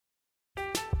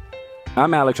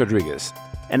I'm Alex Rodriguez.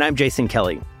 And I'm Jason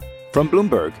Kelly. From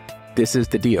Bloomberg, this is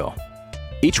The Deal.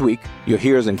 Each week, you'll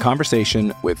hear us in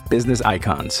conversation with business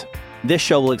icons. This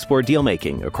show will explore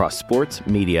deal-making across sports,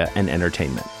 media, and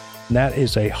entertainment. That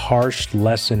is a harsh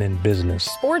lesson in business.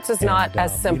 Sports is not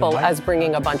as simple as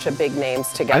bringing a bunch of big names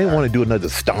together. I didn't want to do another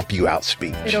stomp you out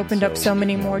speech. It opened up so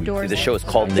many more doors. The show is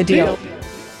called The Deal.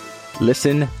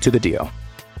 Listen to The Deal.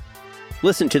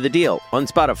 Listen to The Deal on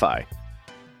Spotify.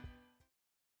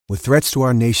 With threats to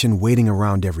our nation waiting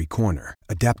around every corner,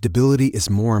 adaptability is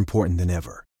more important than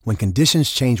ever. When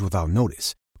conditions change without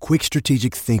notice, quick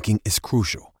strategic thinking is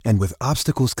crucial. And with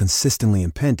obstacles consistently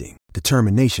impending,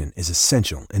 determination is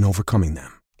essential in overcoming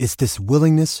them. It's this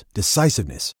willingness,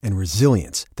 decisiveness, and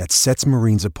resilience that sets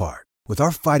Marines apart. With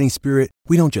our fighting spirit,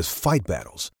 we don't just fight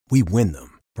battles, we win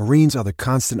them. Marines are the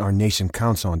constant our nation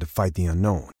counts on to fight the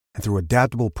unknown. And through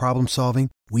adaptable problem solving,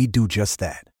 we do just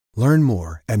that. Learn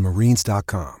more at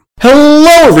marines.com.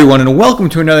 Hello, everyone, and welcome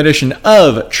to another edition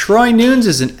of Troy Nunes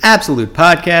is an Absolute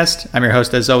Podcast. I'm your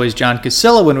host, as always, John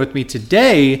Cassillo, and with me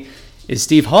today is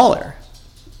Steve Haller.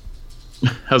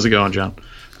 How's it going, John?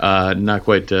 Not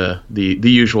quite the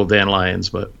usual Dan Lyons,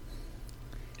 but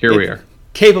here we are.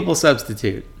 Capable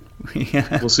substitute.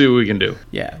 We'll see what we can do.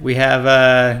 Yeah, we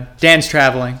have Dan's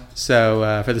traveling,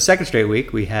 so for the second straight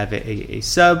week, we have a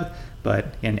sub,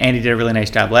 but again, Andy did a really nice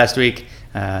job last week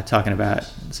talking about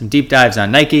some deep dives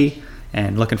on Nike,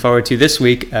 and looking forward to this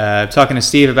week talking to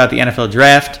Steve about the NFL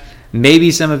Draft, maybe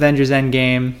some Avengers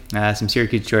Endgame, some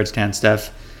Syracuse Georgetown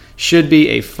stuff. Should be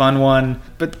a fun one.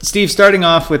 But Steve, starting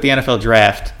off with the NFL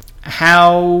Draft,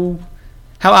 how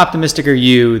optimistic are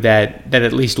you that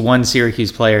at least one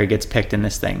Syracuse player gets picked in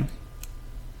this thing?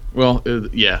 Well,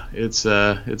 yeah, it's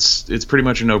pretty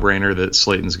much a no-brainer that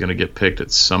Slayton's going to get picked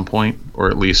at some point, or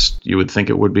at least you would think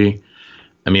it would be.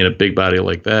 I mean, a big body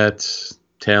like that,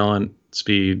 talent,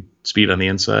 speed on the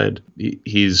inside,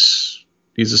 he's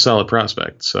a solid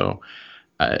prospect. So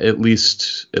at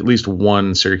least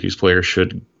one Syracuse player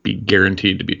should be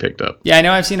guaranteed to be picked up. Yeah, I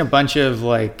know I've seen a bunch of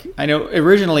I know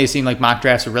originally it seemed like mock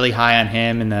drafts were really high on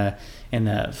him in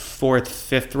the fourth,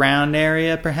 fifth round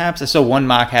area, perhaps. I saw one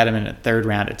mock had him in the third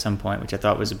round at some point, which I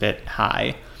thought was a bit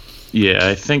high. Yeah,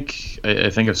 I think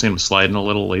I've seen him sliding a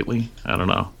little lately. I don't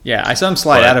know. Yeah, I saw him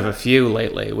slide out of a few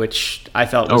lately, which I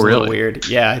felt was a little weird.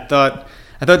 Yeah, I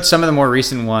thought some of the more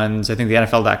recent ones, I think the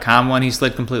NFL.com one he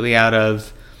slid completely out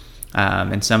of,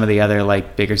 and some of the other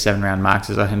bigger 7-round mocks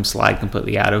I saw him slide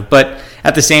completely out of. But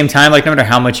at the same time, no matter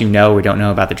how much you know or don't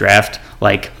know about the draft,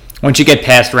 once you get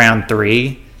past round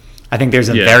 3, I think there's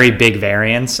a very big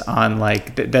variance on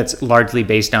that's largely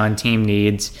based on team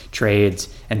needs, trades,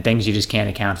 and things you just can't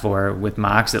account for with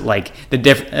mocks. That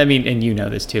and you know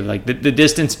this too. The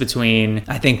distance between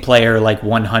I think player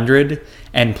 100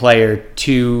 and player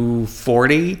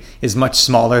 240 is much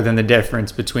smaller than the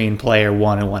difference between player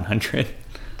 1 and 100.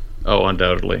 Oh,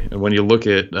 undoubtedly. And when you look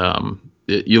at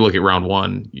round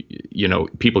 1,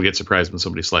 people get surprised when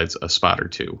somebody slides a spot or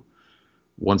two.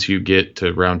 Once you get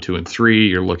to round 2 and 3,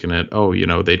 you're looking at,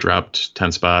 they dropped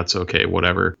 10 spots. Okay,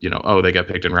 whatever. They got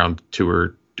picked in round 2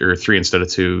 or 3 instead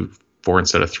of 2, 4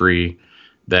 instead of 3.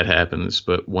 That happens.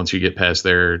 But once you get past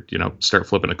there, start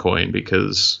flipping a coin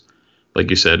because, like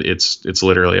you said, it's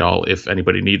literally all if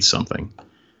anybody needs something.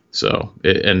 So,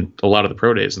 and a lot of the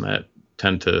pro days in that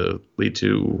tend to lead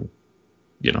to,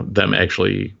 them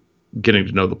actually getting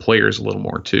to know the players a little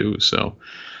more too. So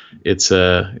it's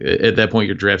at that point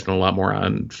you're drafting a lot more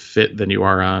on fit than you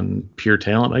are on pure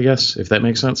talent, I guess, if that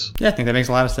makes sense. Yeah, I think that makes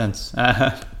a lot of sense.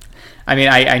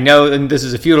 I know and this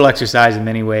is a futile exercise in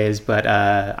many ways, but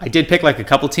I did pick a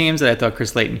couple teams that I thought Chris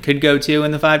Slayton could go to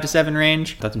in the 5 to 7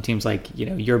 range. I thought some teams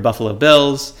your Buffalo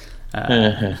Bills.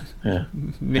 Yeah.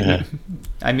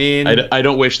 I mean, I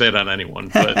don't wish that on anyone,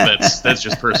 but that's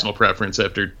just personal preference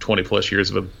after 20 plus years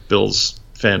of a Bills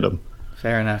fandom.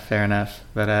 Fair enough.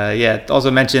 But also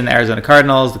mentioned the Arizona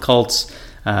Cardinals, the Colts,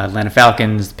 Atlanta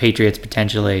Falcons, the Patriots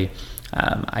potentially.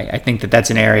 I think that's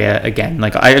an area, again,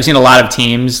 I've seen a lot of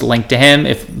teams linked to him.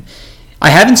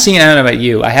 I don't know about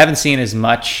you, I haven't seen as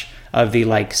much of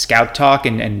the scout talk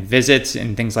and visits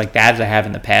and things like that as I have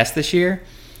in the past this year.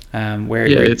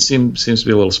 It seems to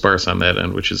be a little sparse on that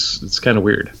end, it's kind of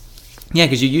weird. Yeah,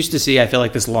 because you used to see, I feel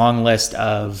this long list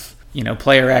of,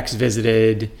 player X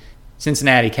visited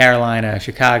Cincinnati, Carolina,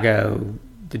 Chicago,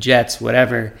 the Jets,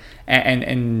 whatever,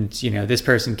 and this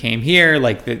person came here,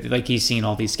 he's seen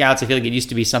all these scouts. I feel it used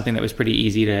to be something that was pretty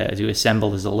easy to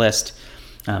assemble as a list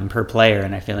per player,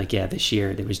 and I feel this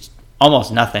year there was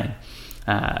almost nothing,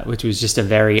 which was just a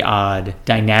very odd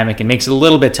dynamic and makes it a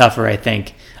little bit tougher, I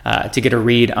think, to get a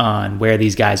read on where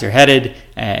these guys are headed.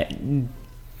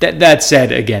 That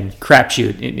said, again,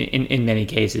 crapshoot in many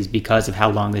cases because of how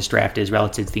long this draft is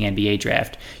relative to the NBA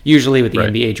draft. Usually with the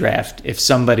NBA draft, if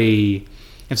somebody's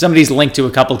linked to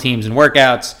a couple teams in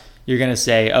workouts, you're going to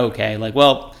say, okay, like,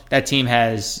 well, that team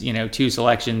has, 2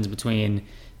 selections between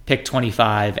pick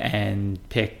 25 and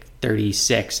pick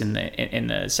 36 in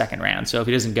the second round. So if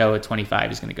he doesn't go at 25,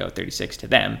 he's going to go at 36 to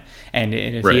them. And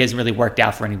if he hasn't really worked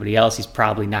out for anybody else, he's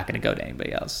probably not going to go to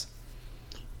anybody else.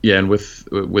 Yeah, and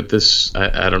with this,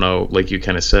 I don't know, like you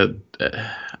kind of said,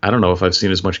 I don't know if I've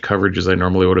seen as much coverage as I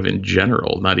normally would have in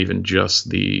general, not even just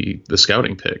the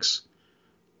scouting picks.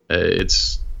 It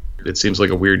seems like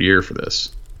a weird year for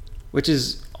this. Which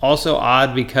is also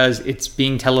odd because it's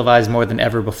being televised more than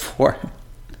ever before.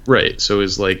 Right. So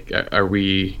is like, have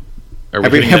we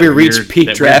reached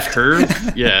peak draft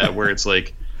curve? Yeah, where it's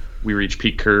like we reach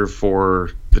peak curve for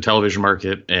the television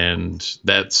market, and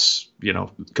that's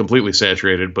completely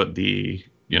saturated. But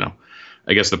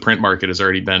I guess the print market has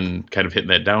already been kind of hitting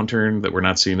that downturn that we're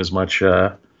not seeing as much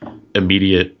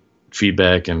immediate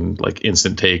feedback and like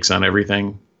instant takes on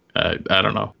everything. I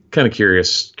don't know. Kind of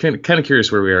curious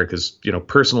where we are because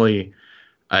personally,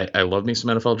 I love me some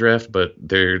NFL draft, but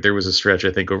there was a stretch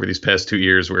I think over these past 2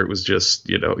 years where it was just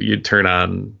you'd turn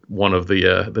on one of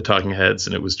the talking heads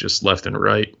and it was just left and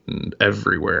right and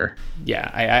everywhere. Yeah,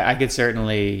 I could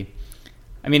certainly.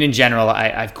 I mean, in general,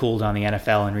 I've cooled on the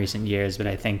NFL in recent years, but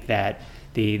I think that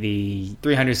the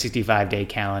 365-day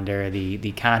calendar,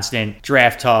 the constant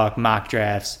draft talk, mock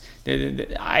drafts,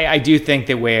 I do think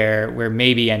that we're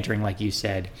maybe entering, like you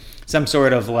said, some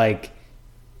sort of like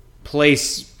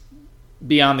place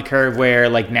beyond the curve where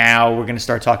like now we're going to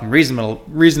start talking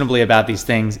reasonably about these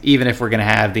things, even if we're going to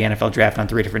have the NFL draft on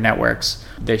 3 different networks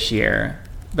this year.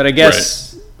 But I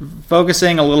guess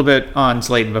focusing a little bit on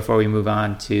Slayton before we move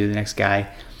on to the next guy,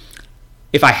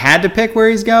 if I had to pick where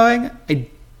he's going, I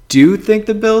do think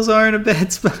the Bills are in a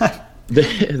bad spot.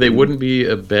 They wouldn't be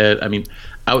a bad. I mean,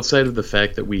 outside of the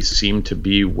fact that we seem to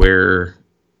be where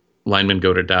linemen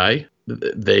go to die,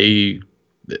 they,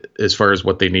 as far as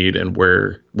what they need and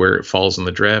where it falls in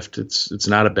the draft, it's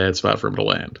not a bad spot for him to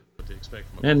land.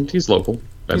 And he's local.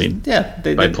 I mean,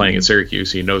 by playing at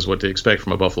Syracuse, he knows what to expect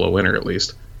from a Buffalo winner at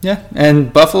least. Yeah,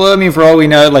 and Buffalo, I mean, for all we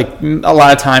know, like a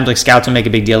lot of times, like scouts will make a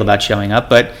big deal about showing up,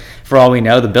 but for all we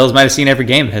know, the Bills might have seen every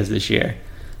game of his this year.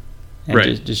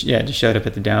 And just showed up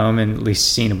at the Dome and at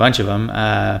least seen a bunch of them.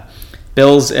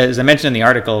 Bills, as I mentioned in the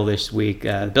article this week,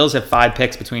 the Bills have 5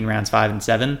 picks between rounds 5 and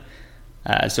 7.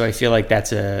 So I feel like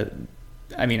that's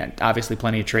obviously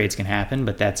plenty of trades can happen,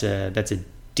 but that's a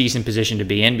decent position to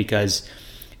be in because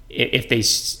if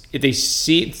they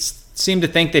seem to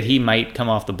think that he might come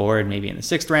off the board maybe in the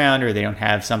 6th round, or they don't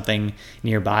have something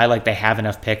nearby, like they have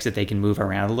enough picks that they can move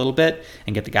around a little bit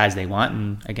and get the guys they want.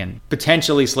 And again,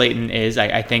 potentially Slayton is.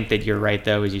 I think that you're right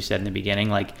though, as you said in the beginning,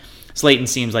 like Slayton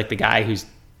seems like the guy who's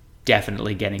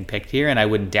definitely getting picked here, and I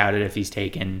wouldn't doubt it if he's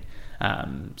taken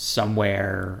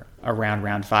somewhere around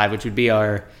round 5, which would be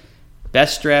our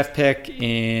best draft pick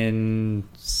in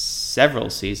several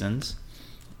seasons.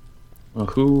 Well,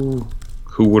 who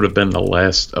would have been the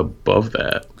last above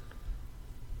that?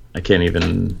 I can't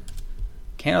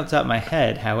off the top of my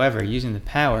head. However, using the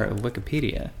power of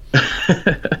Wikipedia,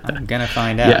 I'm gonna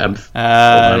find out. Yeah,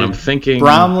 I'm thinking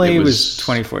Bromley was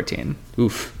 2014.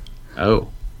 Oof. Oh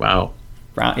wow.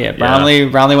 Bromley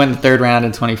went in the 3rd round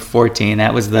in 2014.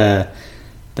 That was the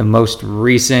most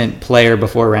recent player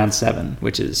before round 7,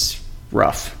 which is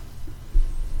rough.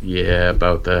 Yeah,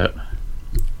 about that.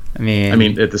 I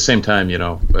mean, at the same time,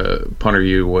 punter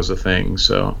U was a thing,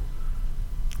 so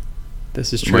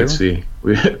this is true. Might see.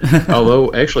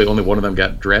 Although, actually, only one of them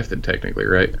got drafted, technically,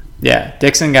 right? Yeah,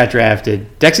 Dixon got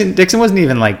drafted. Dixon wasn't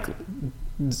even like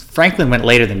Franklin went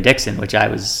later than Dixon, which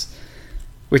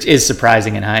is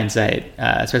surprising in hindsight,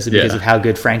 especially because of how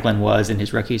good Franklin was in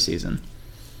his rookie season.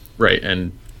 Right,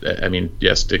 and I mean,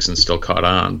 yes, Dixon still caught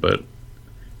on, but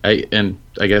I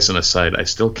guess an aside, I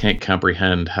still can't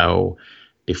comprehend how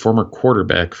a former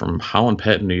quarterback from Holland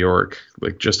Patton, New York,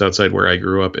 like just outside where I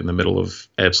grew up in the middle of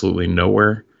absolutely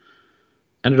nowhere,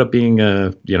 ended up being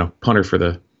a punter for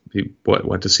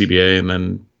went to CBA and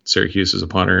then Syracuse as a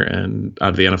punter and out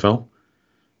of the NFL.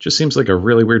 Just seems like a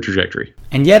really weird trajectory.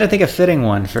 And yet I think a fitting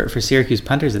one for Syracuse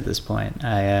punters at this point.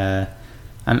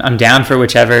 I'm down for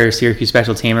whichever Syracuse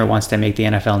special teamer wants to make the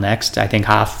NFL next. I think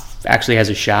Hoff actually has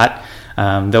a shot.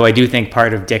 Though I do think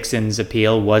part of Dixon's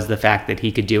appeal was the fact that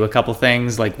he could do a couple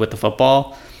things like with the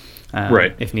football,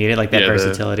 if needed, like that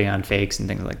versatility on fakes and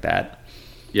things like that.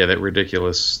 Yeah, that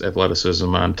ridiculous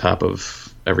athleticism on top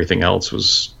of everything else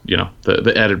was,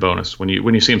 the added bonus. When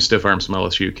you see him stiff arm some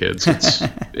LSU kids,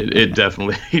 it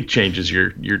definitely changes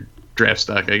your draft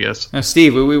stock, I guess. Now,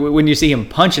 Steve, when you see him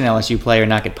punch an LSU player,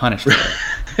 not get punished for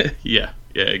it. Yeah,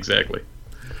 exactly.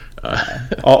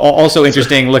 Also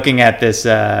interesting looking at this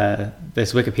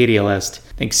Wikipedia list.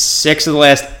 I think 6 of the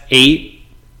last 8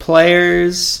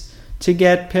 players to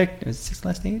get picked. Was it 6 of the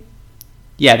last 8?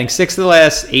 Yeah, I think 6 of the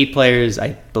last 8 players,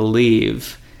 I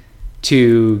believe,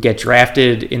 to get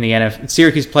drafted in the NFL.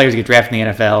 Syracuse players get drafted in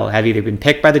the NFL have either been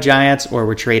picked by the Giants or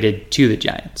were traded to the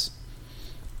Giants.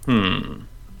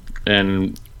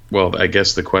 And, well, I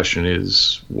guess the question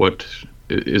is, what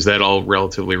is that all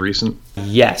relatively recent?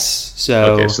 Yes.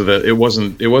 So okay, so that it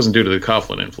wasn't due to the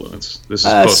Coughlin influence. This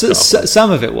is post-Coughlin.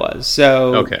 Some of it was.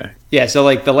 So okay. Yeah, so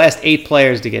like the last 8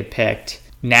 players to get picked: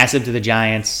 Nassib to the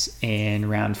Giants in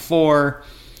round 4,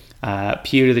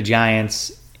 Pugh to the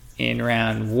Giants in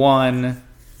round 1.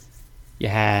 You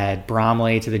had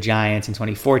Bromley to the Giants in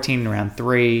 2014 in round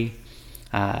 3.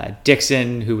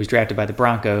 Dixon, who was drafted by the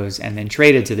Broncos and then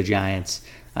traded to the Giants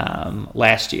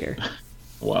last year.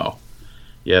 Wow.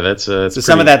 Yeah, that's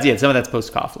some of that's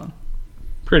post Coughlin.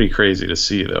 Pretty crazy to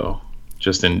see, though.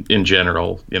 Just in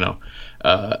general,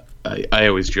 I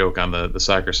always joke on the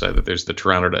soccer side that there's the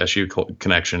Toronto to SU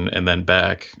connection and then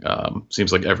back.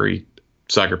 Seems like every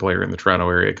soccer player in the Toronto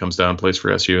area comes down, plays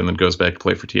for SU, and then goes back to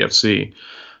play for TFC.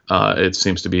 It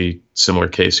seems to be similar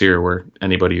case here, where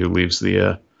anybody who leaves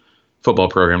the football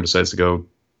program decides to go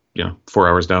 4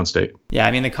 hours downstate. Yeah,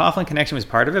 I mean, the Coughlin connection was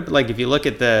part of it, but like if you look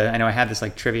at I know I had this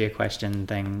like trivia question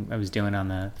thing I was doing on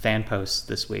the fan post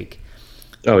this week.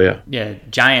 Oh yeah. Yeah,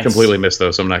 Giants. Completely missed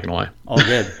those, so I'm not gonna lie. All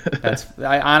good.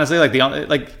 I honestly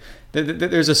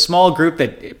there's a small group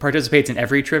that participates in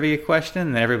every trivia question,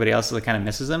 and then everybody else kind of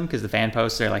misses them because the fan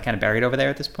posts are like kind of buried over there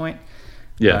at this point.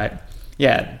 Yeah. But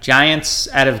yeah, Giants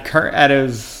out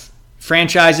of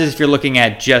franchises, if you're looking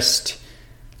at just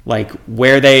like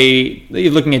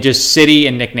you're looking at just city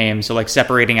and nicknames, so like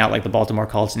separating out like the Baltimore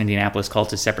Colts and Indianapolis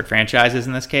Colts as separate franchises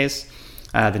in this case.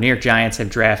 The New York Giants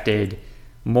have drafted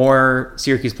more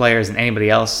Syracuse players than anybody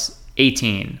else,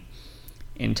 18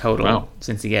 in total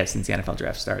since the NFL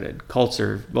draft started.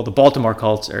 The Baltimore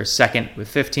Colts are second with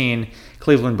 15.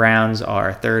 Cleveland Browns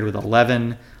are third with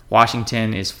 11.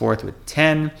 Washington is fourth with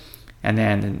 10. And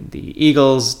then the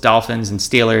Eagles, Dolphins, and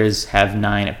Steelers have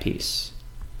 9 apiece.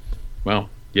 Wow.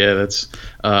 Yeah, that's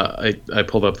I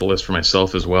pulled up the list for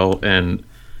myself as well, and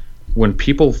when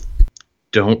people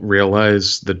don't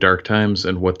realize the dark times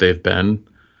and what they've been,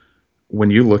 when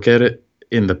you look at it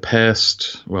in the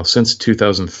past, since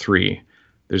 2003,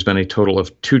 there's been a total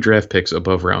of 2 draft picks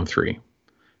above round 3,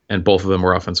 and both of them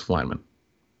were offensive linemen.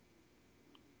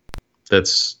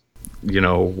 That's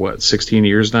 16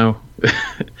 years now,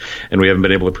 and we haven't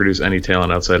been able to produce any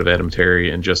talent outside of Adam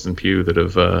Terry and Justin Pugh that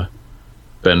have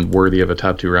been worthy of a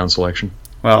top 2 round selection.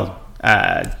 Well,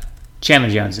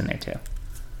 Chandler Jones in there too.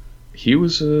 He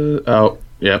was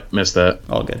missed that.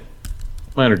 All good.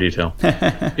 Minor detail.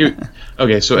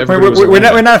 Okay, so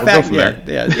we're not fact.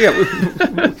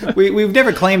 Yeah. We've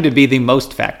never claimed to be the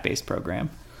most fact-based program.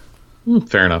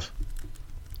 Fair enough.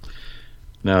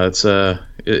 No, it's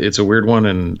a weird one,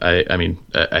 and I mean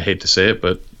I hate to say it,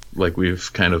 but like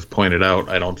we've kind of pointed out,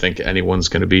 I don't think anyone's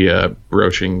going to be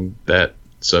broaching that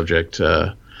subject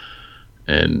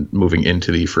and moving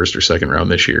into the first or second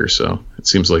round this year. So it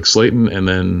seems like Slayton, and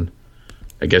then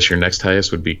I guess your next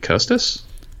highest would be Custis.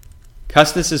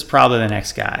 Custis is probably the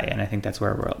next guy, and I think that's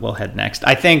where we'll head next.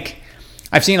 I think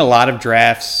I've seen a lot of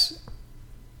drafts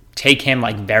take him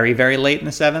like very, very late in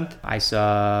the 7th. I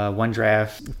saw one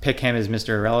draft pick him as Mr.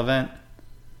 Irrelevant.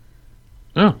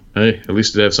 Oh, hey, at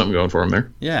least did have something going for him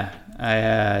there. Yeah.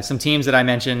 Some teams that I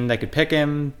mentioned that could pick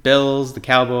him: Bills, the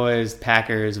Cowboys, the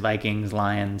Packers, Vikings,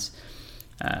 Lions.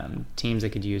 Teams that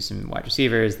could use some wide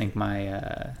receivers. I think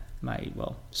at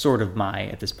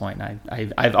this point,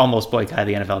 I've almost boycotted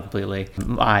the NFL completely.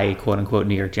 My quote-unquote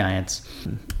New York Giants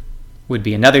would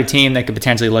be another team that could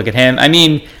potentially look at him. I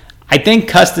mean, I think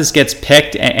Custis gets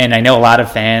picked, and I know a lot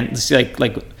of fans,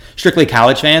 like strictly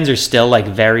college fans, are still like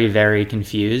very, very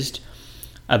confused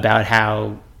about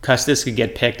how Custis could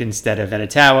get picked instead of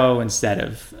Editawo, instead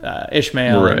of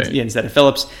Ishmael, right. Instead of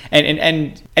Phillips,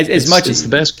 and as much as it's the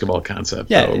basketball concept,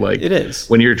 yeah, though. Like it is.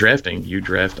 When you're drafting, you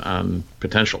draft on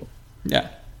potential. Yeah,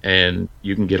 and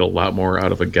you can get a lot more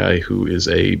out of a guy who is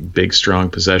a big, strong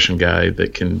possession guy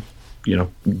that can,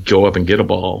 go up and get a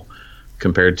ball,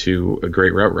 compared to a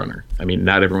great route runner. I mean,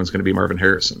 not everyone's going to be Marvin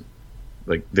Harrison.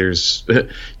 Like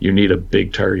you need a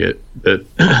big target that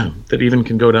that even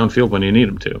can go downfield when you need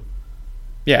him to.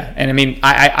 Yeah, and I mean,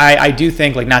 I do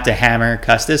think, like, not to hammer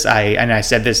Custis, I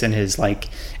said this in his like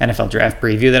NFL draft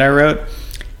preview that I wrote.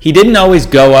 He didn't always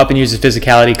go up and use his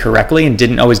physicality correctly, and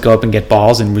didn't always go up and get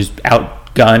balls, and was out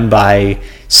outgunned by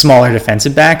smaller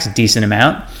defensive backs a decent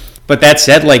amount. But that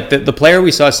said, like the player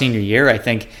we saw senior year, I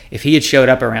think if he had showed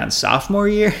up around sophomore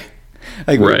year,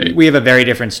 like we have a very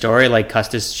different story. Like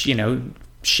Custis, you know,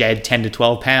 shed 10 to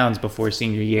 12 pounds before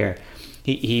senior year.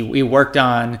 He worked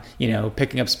on, you know,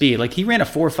 picking up speed. Like he ran a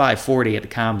 4.5 40 at the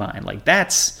combine. Like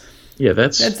that's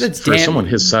for someone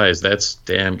his size, that's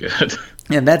damn good.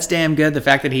 Yeah, that's damn good. The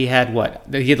fact that he had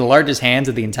the largest hands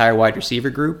of the entire wide receiver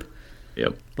group.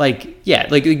 Yep. Like, yeah,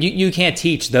 like you can't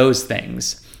teach those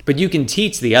things, but you can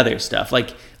teach the other stuff.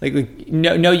 Like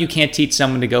no, you can't teach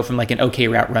someone to go from like an okay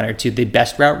route runner to the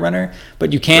best route runner,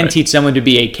 but you can teach someone to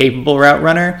be a capable route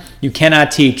runner. You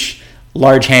cannot teach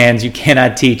large hands. You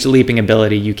cannot teach leaping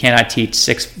ability. You cannot teach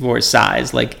 6'4"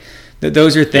 size. Like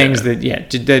those are things that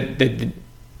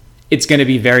it's going to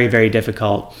be very, very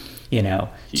difficult, you know,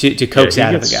 to coax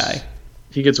out of a guy.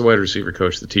 He gets a wide receiver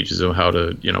coach that teaches him how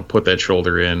to, you know, put that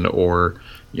shoulder in, or,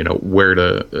 you know, where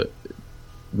to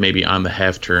maybe on the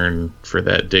half turn for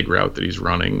that dig route that he's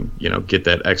running, you know, get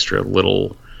that extra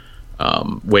little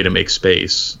way to make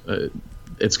space.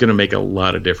 It's going to make a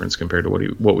lot of difference compared to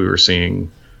what we were seeing,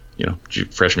 you know,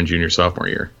 freshman, junior, sophomore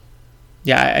year.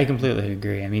 Yeah, I completely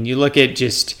agree. I mean, you look at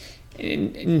just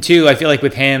in two, I feel like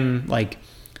with him, like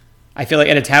I feel like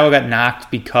Editawa got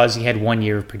knocked because he had 1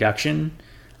 year of production.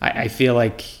 I feel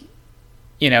like,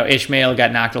 you know, Ishmael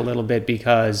got knocked a little bit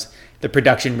because the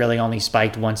production really only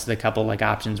spiked once the couple like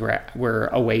options were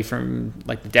away from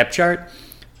like the depth chart.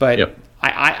 But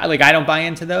I don't buy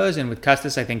into those. And with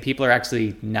Custis, I think people are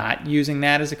actually not using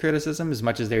that as a criticism as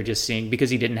much as they're just seeing,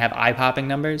 because he didn't have eye-popping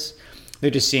numbers, they're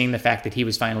just seeing the fact that he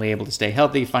was finally able to stay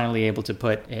healthy, finally able to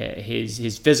put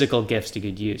his physical gifts to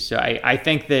good use. So I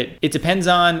think that it depends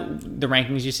on the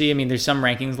rankings you see. I mean, there's some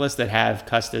rankings lists that have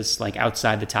Custis like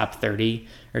outside the top 30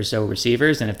 or so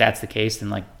receivers, and if that's the case, then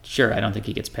like sure, I don't think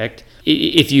he gets picked.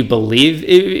 If you believe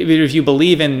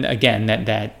in again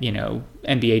that you know,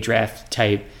 NBA draft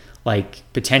type like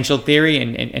potential theory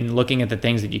and looking at the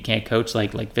things that you can't coach,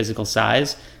 like physical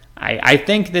size, I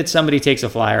think that somebody takes a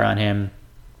flyer on him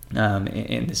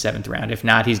in the 7th round. If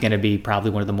not, he's going to be probably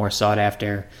one of the more sought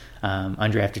after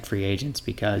undrafted free agents,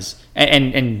 because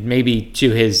and maybe to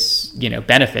his, you know,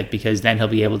 benefit, because then he'll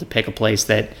be able to pick a place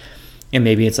that, and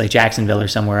maybe it's like Jacksonville or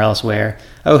somewhere else where,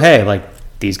 oh hey, like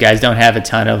these guys don't have a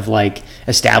ton of like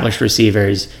established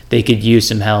receivers, they could use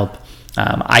some help.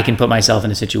 I can put myself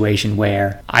in a situation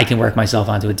where I can work myself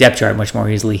onto a depth chart much more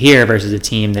easily here versus a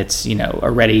team that's, you know,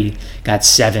 already got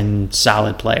 7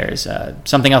 solid players.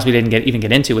 Something else we didn't even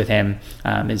get into with him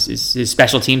is his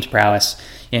special teams prowess,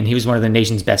 and he was one of the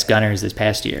nation's best gunners this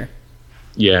past year.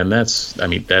 Yeah, and that's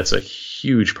a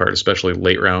huge part, especially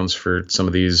late rounds for some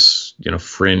of these, you know,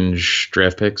 fringe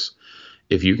draft picks.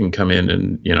 If you can come in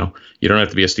and, you know, you don't have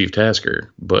to be a Steve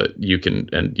Tasker, but you can,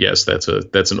 and yes, that's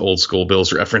an old school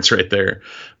Bills reference right there.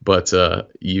 But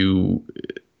you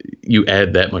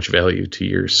add that much value to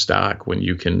your stock when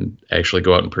you can actually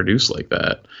go out and produce like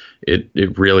that.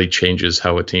 It really changes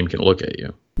how a team can look at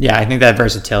you. Yeah, I think that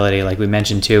versatility, like we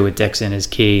mentioned too with Dixon, is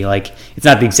key. Like it's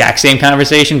not the exact same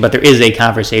conversation, but there is a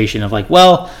conversation of like,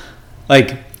 well,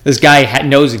 like this guy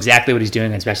knows exactly what he's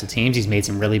doing on special teams. He's made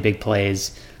some really big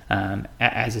plays.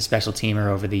 As a special teamer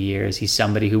over the years, he's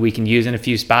somebody who we can use in a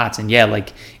few spots. And yeah,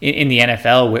 like in the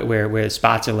NFL where the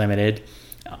spots are limited,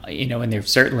 you know, and they're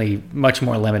certainly much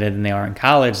more limited than they are in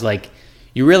college, like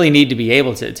you really need to be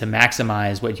able to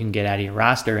maximize what you can get out of your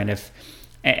roster. And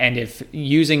if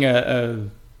using a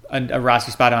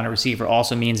roster spot on a receiver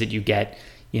also means that you get,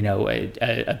 you know,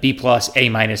 a B+,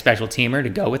 A- special teamer to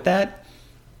go with that,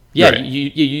 yeah, right.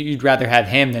 You'd rather have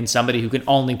him than somebody who can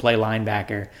only play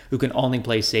linebacker, who can only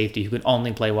play safety, who can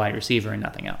only play wide receiver and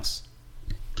nothing else.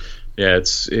 Yeah,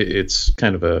 it's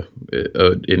kind of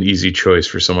an easy choice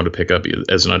for someone to pick up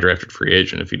as an undrafted free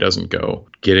agent if he doesn't go.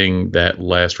 Getting that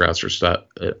last roster spot,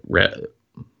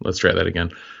 let's try that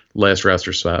again. Last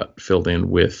roster spot filled in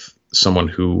with someone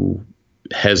who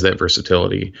has that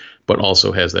versatility, but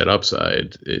also has that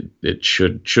upside. It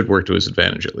should work to his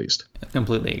advantage at least. I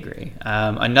completely agree.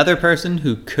 Another person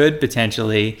who could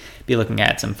potentially be looking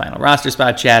at some final roster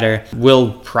spot chatter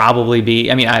will probably be,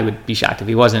 I mean, I would be shocked if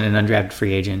he wasn't an undrafted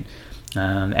free agent.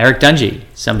 Eric Dungey,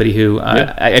 somebody who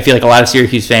I feel like a lot of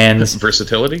Syracuse fans.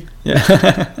 Versatility?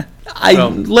 Yeah.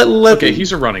 Okay,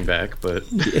 he's a running back, but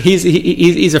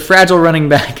he's a fragile running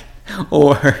back,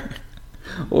 or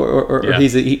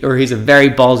he's a very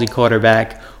ballsy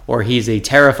quarterback, or he's a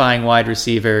terrifying wide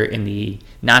receiver in the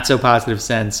not so positive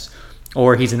sense,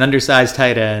 or he's an undersized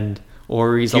tight end,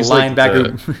 or he's a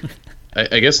linebacker.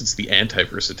 I guess it's the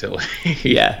anti-versatility.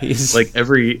 Yeah, he's like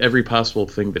every possible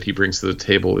thing that he brings to the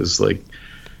table is like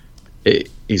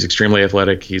he's extremely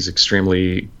athletic. He's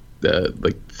extremely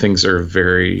things are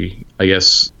very. I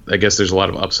guess there's a lot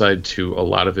of upside to a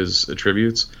lot of his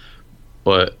attributes,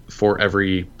 but for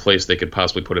every place they could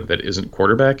possibly put him that isn't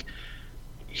quarterback,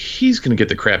 he's going to get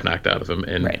the crap knocked out of him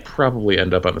and probably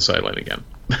end up on the sideline again.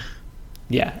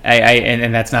 Yeah,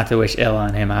 and that's not to wish ill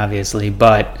on him, obviously,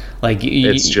 but like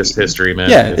it's just history, man.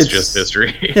 Yeah, it's just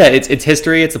history. Yeah, it's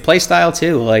history. It's a play style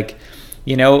too. Like,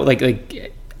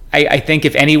 I think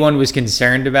if anyone was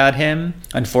concerned about him,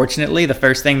 unfortunately, the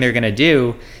first thing they're going to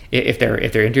do if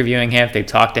they're interviewing him, if they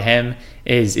talk to him,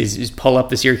 is pull up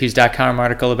the Syracuse.com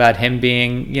article about him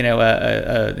being an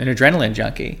adrenaline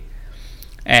junkie.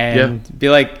 And be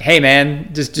like, hey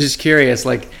man, just curious,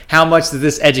 like how much did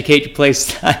this educate your play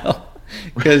style?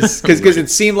 Because it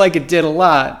seemed like it did a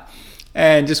lot,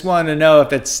 and just wanted to know if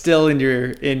that's still in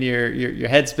your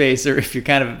headspace, or if you're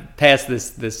kind of past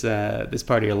this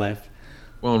part of your life.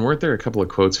 Well, and weren't there a couple of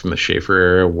quotes from the Schaefer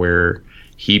era where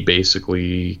he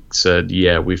basically said,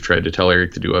 "Yeah, we've tried to tell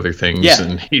Eric to do other things,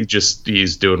 and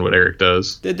he's doing what Eric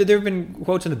does." There have been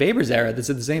quotes in the Babers era that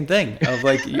said the same thing of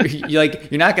like, you're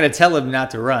not going to tell him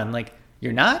not to run, like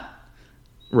you're not,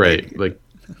 right? Like,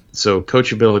 so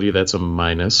coachability, that's a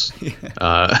minus.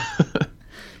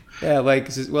 Yeah,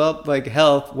 like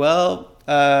health. Well,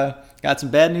 got some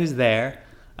bad news there.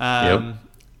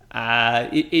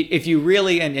 If you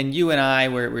really, and you and I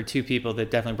were two people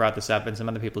that definitely brought this up, and some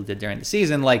other people did during the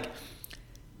season, like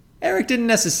Eric didn't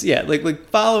necessarily, like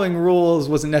following rules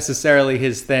wasn't necessarily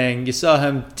his thing. You saw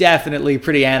him definitely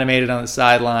pretty animated on the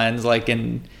sidelines, like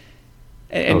and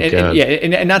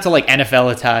not to like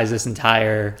NFLitize this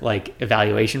entire like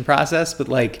evaluation process, but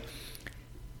like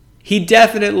he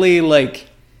definitely like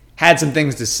had some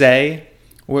things to say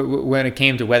when it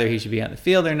came to whether he should be on the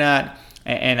field or not.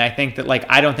 And I think that, like,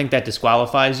 I don't think that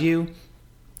disqualifies you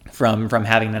from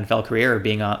having an NFL career or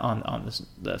being on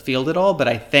the field at all. But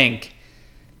I think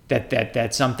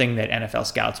that's something that NFL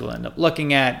scouts will end up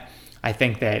looking at. I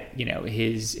think that,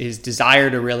 his desire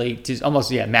to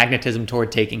almost magnetism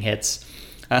toward taking hits,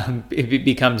 it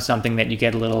becomes something that you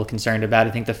get a little concerned about. I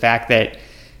think the fact that,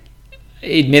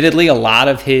 admittedly, a lot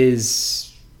of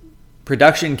his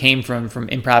production came from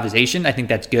improvisation. I think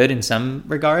that's good in some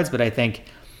regards, but I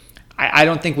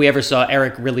don't think we ever saw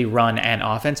Eric really run an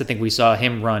offense. I think we saw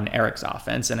him run Eric's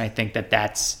offense, and I think that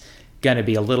that's going to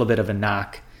be a little bit of a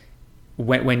knock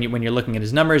when you're looking at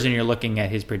his numbers and you're looking at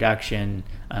his production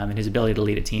and his ability to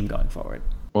lead a team going forward.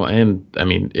 Well, and I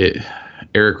mean,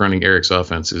 Eric running Eric's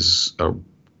offense is a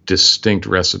distinct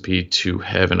recipe to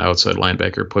have an outside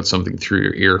linebacker put something through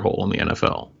your ear hole in the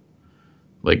NFL.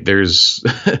 Like there's,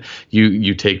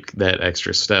 you take that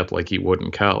extra step like you would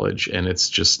in college, and it's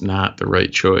just not the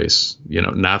right choice.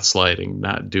 Not sliding,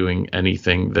 not doing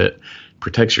anything that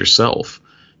protects yourself.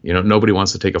 Nobody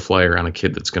wants to take a flyer on a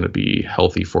kid that's going to be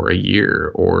healthy for a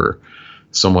year, or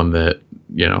someone that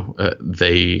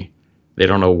they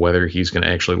don't know whether he's going to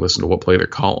actually listen to what play they're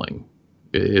calling.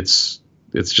 It's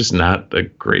just not a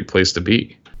great place to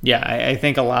be. Yeah, I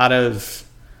think a lot of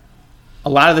the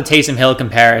Taysom Hill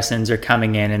comparisons are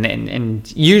coming in,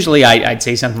 and usually I'd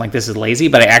say something like this is lazy,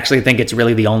 but I actually think it's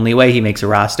really the only way he makes a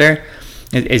roster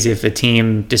is if a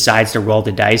team decides to roll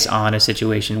the dice on a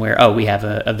situation where, we have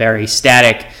a very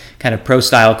static kind of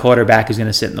pro-style quarterback who's going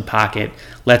to sit in the pocket.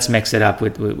 Let's mix it up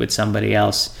with somebody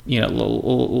else.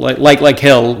 Like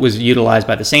Hill was utilized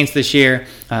by the Saints this year,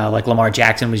 like Lamar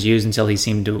Jackson was used until he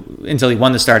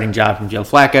won the starting job from Joe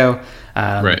Flacco.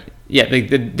 Right. Yeah,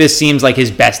 this seems like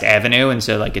his best avenue, and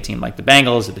so like a team like the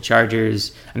Bengals or the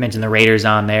Chargers, I mentioned the Raiders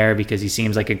on there because he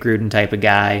seems like a Gruden type of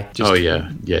guy.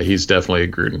 He's definitely a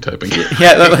Gruden type of guy.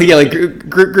 like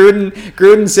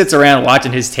Gruden sits around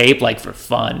watching his tape like for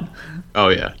fun. Oh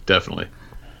yeah, definitely.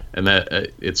 And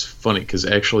that it's funny because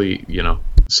actually,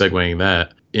 segueing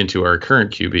that into our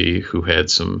current QB who had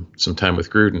some time with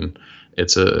Gruden,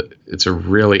 it's a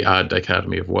really odd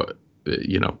dichotomy of what.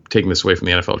 Taking this away from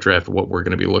the NFL draft, what we're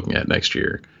going to be looking at next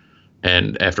year,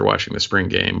 and after watching the spring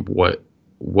game, what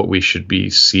we should be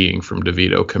seeing from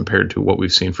DeVito compared to what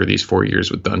we've seen for these 4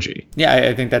 years with Dungy. Yeah,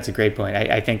 I think that's a great point.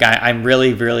 I think I'm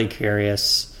really, really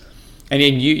curious.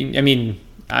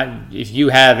 If you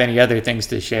have any other things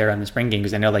to share on the spring game,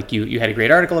 because I know like you had a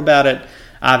great article about it.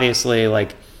 Obviously,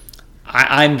 like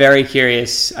I'm very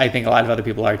curious. I think a lot of other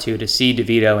people are too, to see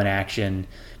DeVito in action,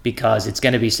 because it's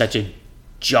going to be such a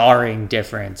jarring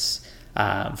difference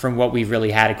from what we've really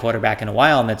had at quarterback in a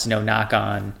while, and that's no knock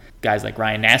on guys like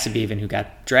Ryan Nassib even who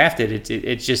got drafted.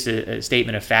 It's just a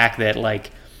statement of fact that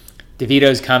like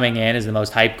DeVito's coming in as the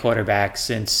most hyped quarterback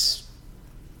since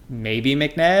maybe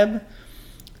McNabb.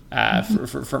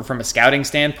 From a scouting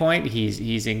standpoint,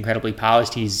 he's incredibly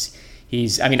polished. He's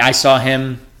I saw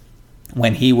him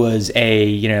when he was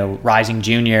a rising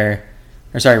senior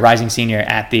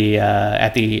at the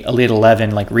Elite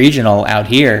 11 like regional out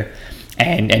here,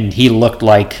 and he looked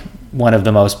like one of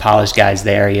the most polished guys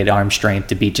there. He had arm strength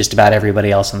to beat just about everybody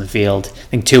else on the field. I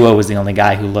think Tua was the only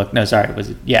guy who looked. No, sorry,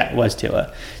 it was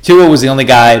Tua. Tua was the only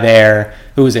guy there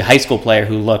who was a high school player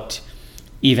who looked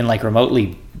even like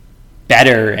remotely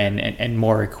better and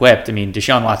more equipped. I mean,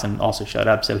 Deshaun Watson also showed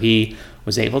up, so he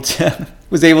was able to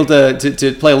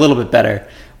play a little bit better.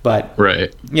 But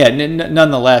right, yeah,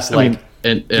 nonetheless, and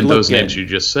those names you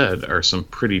just said are some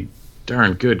pretty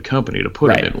darn good company to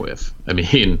put him in with. I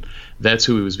mean, that's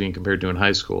who he was being compared to in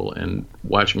high school, and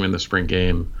watching him in the spring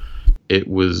game, it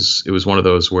was one of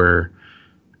those where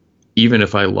even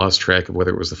if I lost track of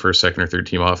whether it was the first, second, or third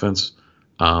team offense,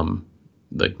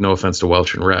 like no offense to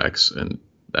Welch and Rex, and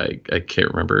I can't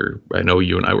remember. I know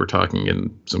you and I were talking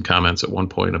in some comments at one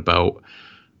point about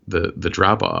the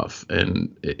drop off,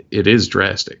 and it is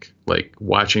drastic. Like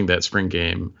watching that spring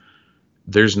game,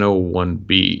 there's no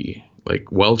 1B.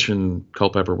 Like Welch and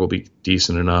Culpepper will be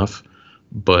decent enough,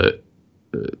 but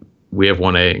we have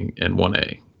 1A and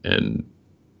 1A, and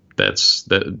that's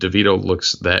that. DeVito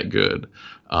looks that good.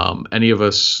 Any of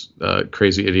us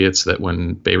crazy idiots that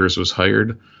when Babers was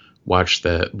hired watched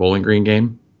that Bowling Green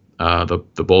game,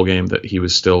 the bowl game that he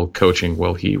was still coaching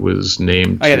while he was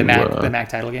named. Oh yeah, the MAC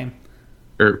title game.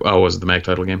 Was it the MAC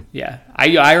title game? Yeah,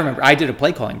 I remember. I did a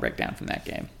play calling breakdown from that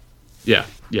game. Yeah,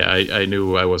 I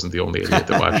knew I wasn't the only idiot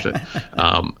that watched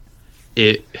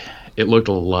it. It looked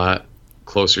a lot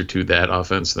closer to that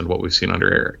offense than what we've seen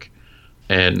under Eric,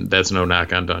 and that's no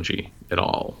knock on Dungy at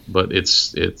all. But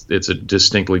it's a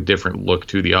distinctly different look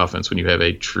to the offense when you have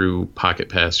a true pocket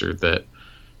passer that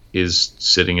is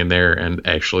sitting in there and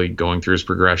actually going through his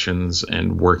progressions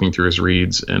and working through his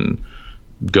reads and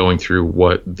going through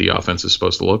what the offense is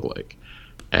supposed to look like.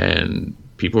 And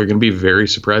people are going to be very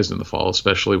surprised in the fall,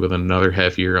 especially with another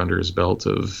half year under his belt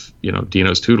of,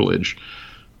 Dino's tutelage,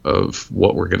 of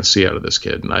what we're going to see out of this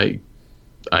kid. And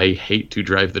I hate to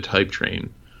drive the hype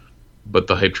train, but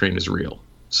the hype train is real.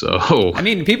 So I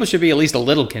mean, people should be at least a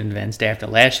little convinced after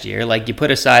last year. Like, you put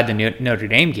aside the Notre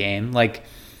Dame game, like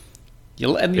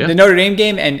the Notre Dame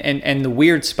game and the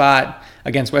weird spot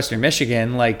against Western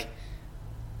Michigan, like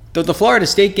the Florida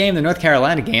State game, the North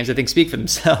Carolina games, I think speak for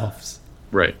themselves.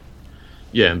 Right.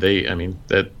 Yeah, and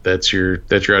that's your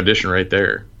audition right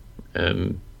there,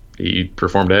 and he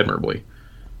performed admirably.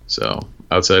 So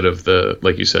outside of the,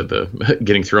 like you said, the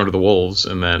getting thrown to the wolves,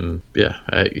 and then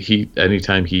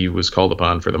anytime he was called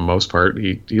upon, for the most part,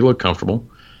 he looked comfortable,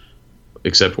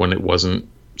 except when it wasn't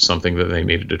something that they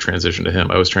needed to transition to him.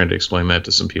 I was trying to explain that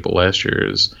to some people last year.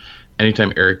 Is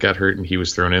anytime Eric got hurt and he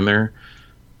was thrown in there,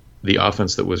 the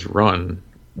offense that was run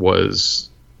was,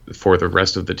 for the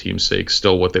rest of the team's sake,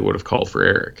 still what they would have called for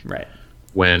Eric. Right.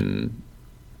 When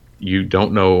you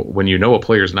know a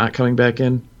player's not coming back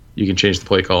in, you can change the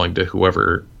play calling to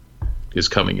whoever is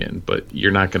coming in, but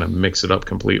you're not going to mix it up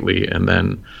completely and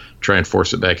then try and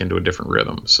force it back into a different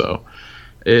rhythm. So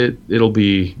it'll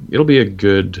be a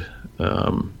good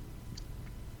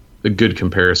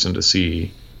comparison to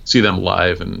see them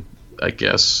live. And I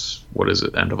guess, what is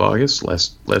it, end of August,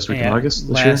 last week in August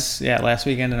this year? Yeah, last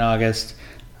weekend in August.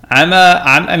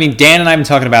 I mean, Dan and I have been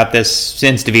talking about this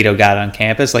since DeVito got on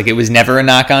campus. Like, it was never a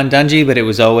knock on Dungy, but it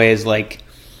was always like,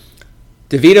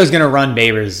 DeVito's going to run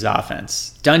Babers'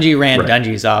 offense. Dungy ran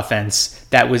Dungy's offense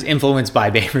that was influenced by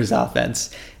Babers'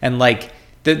 offense. And like,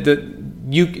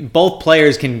 both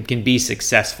players can be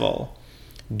successful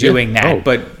doing that,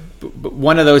 but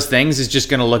one of those things is just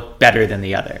going to look better than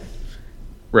the other.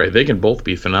 Right. They can both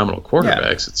be phenomenal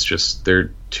quarterbacks. Yeah. It's just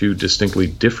they're two distinctly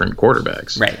different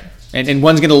quarterbacks. Right. And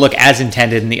one's going to look as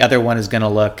intended, and the other one is going to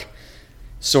look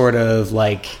sort of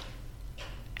like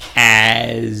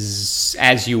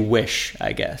as you wish,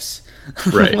 I guess.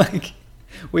 Right. Like,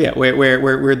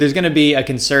 where there's going to be a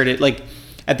concerted, like,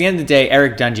 at the end of the day,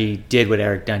 Eric Dungy did what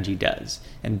Eric Dungy does,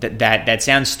 and that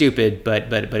sounds stupid,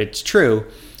 but it's true.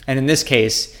 And in this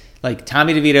case, like,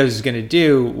 Tommy DeVito is going to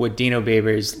do what Dino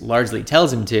Babers largely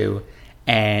tells him to,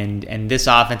 and this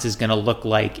offense is going to look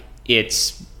like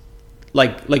it's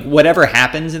like whatever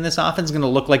happens in this offense is going to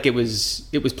look like it was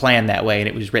planned that way and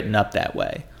it was written up that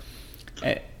way.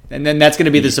 And then that's going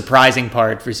to be the surprising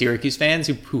part for Syracuse fans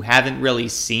who haven't really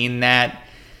seen that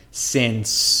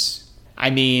since, I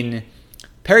mean,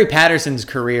 Perry Patterson's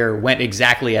career went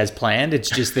exactly as planned. It's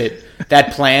just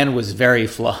that plan was very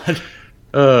flawed.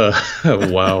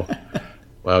 Wow.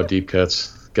 Wow, deep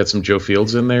cuts. Got some Joe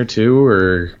Fields in there too,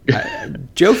 or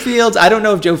Joe Fields, I don't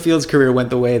know if Joe Fields' career went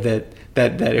the way that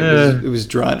it was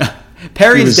drawn.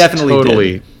 Perry's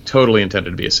definitely totally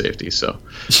intended to be a safety. So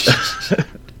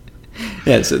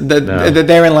yeah, so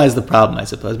therein lies the problem, I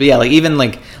suppose. But yeah, like even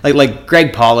like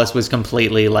Greg Paulus was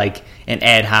completely like an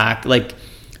ad hoc like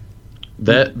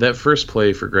that first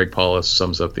play for Greg Paulus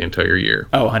sums up the entire year.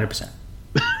 Oh, 100%.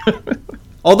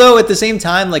 Although at the same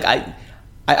time, like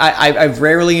I've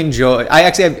rarely enjoyed. I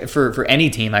actually for any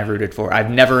team I've rooted for,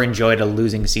 I've never enjoyed a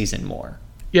losing season more.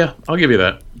 Yeah, I'll give you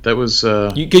that. That was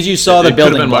because you saw the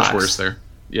building blocks. Much worse there.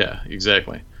 Yeah,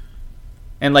 exactly.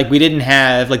 And like we didn't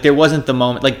have like there wasn't the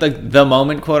moment like the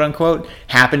moment quote unquote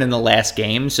happened in the last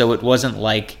game, so it wasn't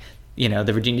like the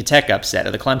Virginia Tech upset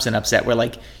or the Clemson upset where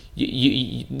like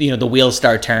you know the wheels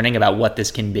start turning about what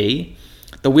this can be.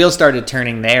 The wheels started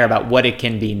turning there about what it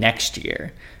can be next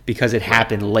year because it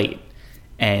happened late,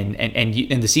 and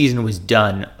the season was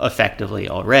done effectively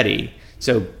already.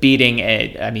 So beating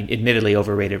admittedly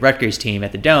overrated Rutgers team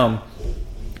at the Dome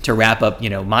to wrap up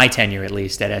my tenure at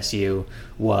least at SU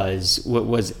was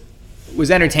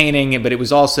entertaining, but it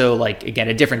was also like again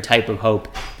a different type of hope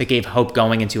that gave hope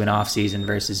going into an off season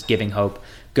versus giving hope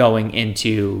going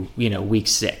into week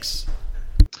 6.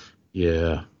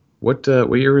 Yeah. What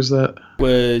year was that?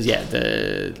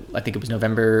 I think it was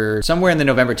November, somewhere in the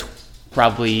November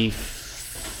probably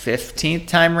 15th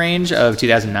time range of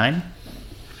 2009.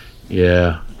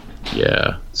 Yeah.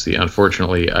 See,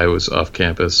 unfortunately, I was off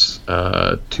campus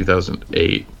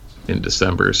 2008 in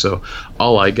December, so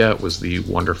all I got was the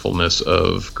wonderfulness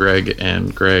of Greg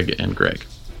and Greg and Greg.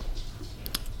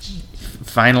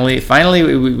 Finally,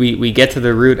 we get to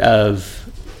the root of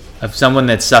someone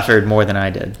that suffered more than I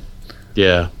did.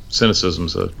 Yeah.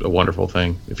 Cynicism's a wonderful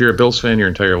thing. If you're a Bills fan your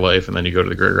entire life and then you go to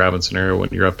the Greg Robinson era when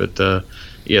you're up at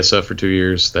ESF for 2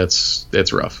 years,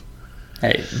 that's rough.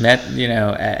 Hey,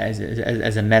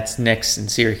 as a Mets, Knicks,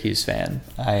 and Syracuse fan,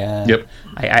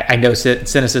 I know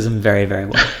cynicism very, very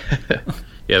well.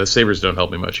 Yeah, the Sabres don't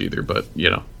help me much either, but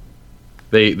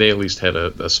they at least had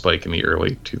a spike in the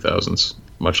early 2000s,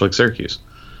 much like Syracuse.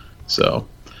 So.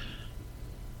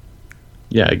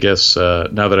 Yeah, I guess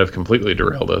now that I've completely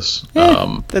derailed us.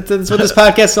 Yeah, that's what this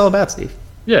podcast is all about, Steve.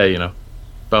 Yeah,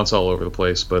 bounce all over the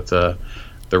place. But the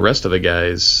rest of the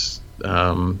guys,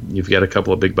 you've got a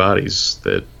couple of big bodies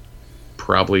that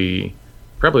probably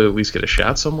at least get a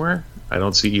shot somewhere. I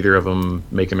don't see either of them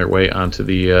making their way onto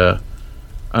the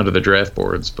draft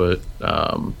boards, but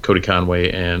Cody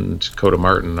Conway and Coda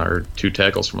Martin are 2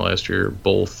 tackles from last year,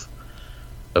 both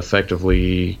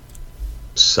effectively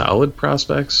solid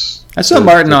prospects. I saw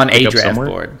Martin on a draft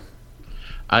board.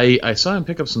 I saw him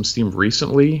pick up some steam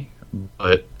recently,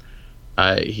 but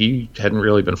he hadn't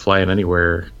really been flying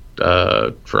anywhere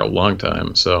for a long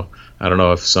time. So I don't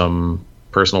know if some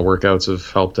personal workouts have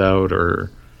helped out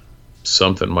or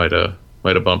something might have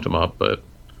bumped him up. But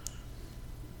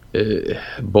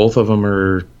both of them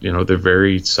are they're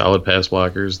very solid pass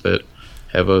blockers that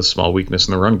have a small weakness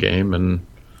in the run game, and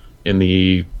in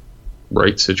the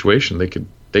right situation they could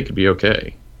be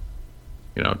okay.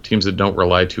 Teams that don't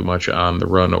rely too much on the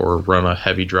run or run a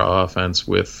heavy draw offense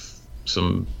with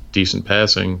some decent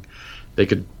passing, they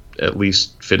could at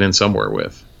least fit in somewhere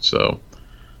with. So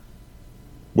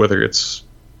whether it's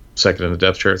second in the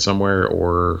depth chart somewhere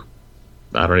or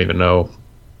I don't even know,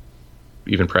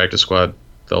 even practice squad,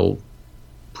 they'll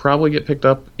probably get picked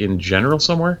up in general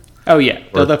somewhere. Oh yeah,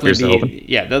 they'll definitely be.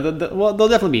 Yeah, they'll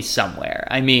definitely be somewhere.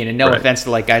 I mean, and no offense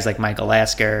to like guys like Michael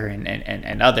Lasker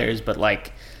and others, but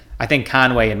like I think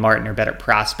Conway and Martin are better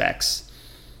prospects.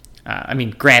 I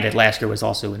mean, granted, Lasker was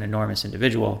also an enormous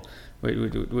individual,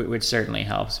 which certainly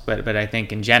helps. But I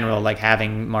think in general, like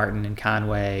having Martin and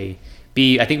Conway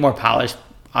be, I think, more polished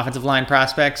offensive line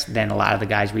prospects than a lot of the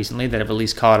guys recently that have at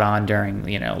least caught on during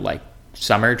like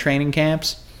summer training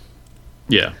camps.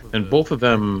 Yeah, and both of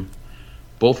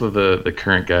the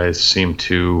current guys seem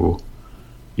to,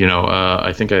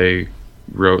 I think I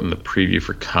wrote in the preview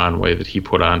for Conway that he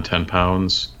put on 10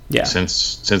 pounds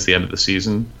since the end of the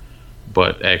season,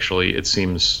 but actually it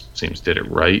seems did it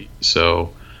right.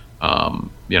 So,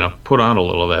 put on a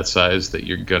little of that size that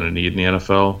you're going to need in the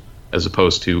NFL as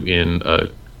opposed to in a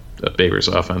Bears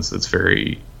offense that's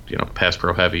very, pass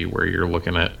pro heavy where you're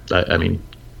looking at,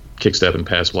 kick step and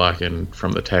pass blocking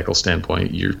from the tackle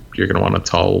standpoint, you're going to want a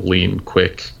tall, lean,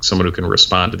 quick, someone who can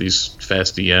respond to these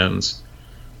fast DNs.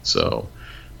 So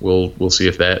we'll see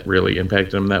if that really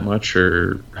impacted him that much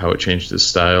or how it changed his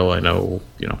style. I know,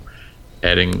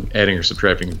 adding or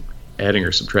subtracting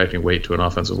weight to an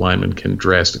offensive lineman can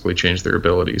drastically change their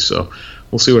ability. So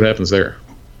we'll see what happens there.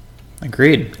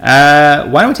 Agreed. Why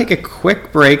don't we take a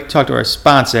quick break, talk to our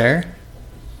sponsor.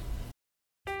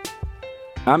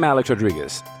 I'm Alex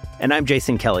Rodriguez. And I'm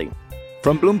Jason Kelly.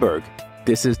 From Bloomberg,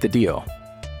 This is The Deal.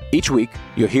 Each week,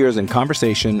 you'll hear us in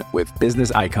conversation with business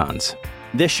icons.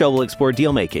 This show will explore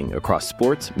deal-making across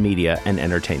sports, media, and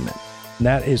entertainment.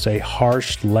 That is a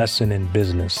harsh lesson in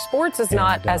business. Sports is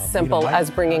not as simple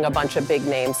as bringing a bunch of big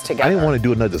names together. I didn't want to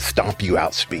do another stomp you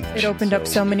out speech. It opened up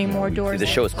so many more doors. The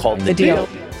show is called The Deal.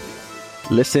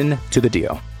 Listen to The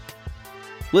Deal.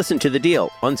 Listen to The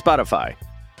Deal on Spotify.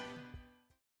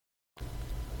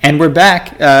 And we're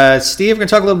back. Steve, we're going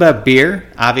to talk a little bit about beer.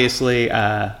 Obviously,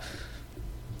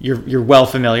 you're well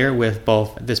familiar with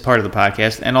both this part of the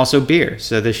podcast and also beer.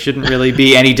 So this shouldn't really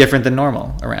be any different than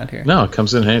normal around here. No, it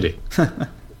comes in handy.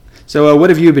 So what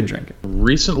have you been drinking?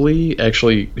 Recently,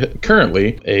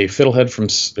 currently, a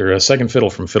second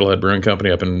fiddle from Fiddlehead Brewing Company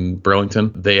up in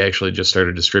Burlington. They actually just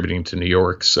started distributing to New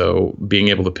York. So being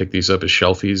able to pick these up as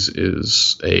shelfies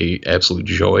is a absolute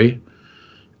joy.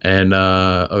 And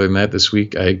other than that, this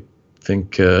week, I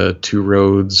think Two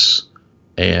Roads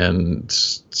and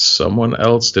someone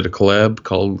else did a collab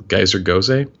called Geyser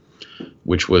Gose,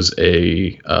 which was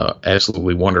a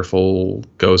absolutely wonderful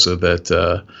Gose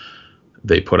that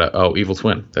they put out. Oh, Evil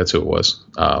Twin, that's who it was.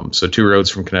 So Two Roads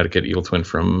from Connecticut, Evil Twin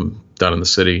from down in the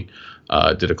city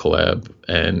did a collab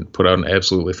and put out an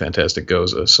absolutely fantastic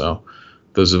Gose. So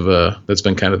those have that's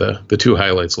been kind of the two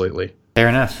highlights lately. Fair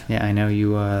enough. Yeah, I know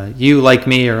you like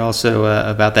me are also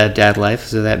about that dad life,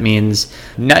 so that means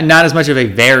not as much of a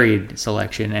varied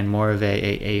selection and more of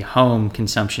a home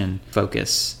consumption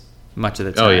focus much of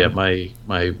the time. Oh yeah,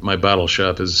 my bottle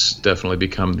shop has definitely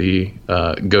become the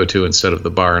go-to instead of the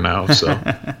bar now. So,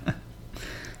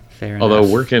 fair enough.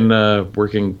 Although working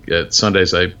at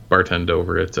Sundays, I bartend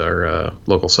over at our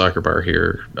local soccer bar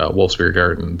here, Wolf's Beer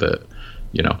Garden. That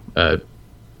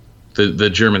The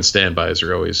German standbys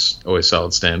are always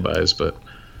solid standbys, but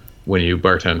when you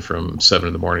bartend from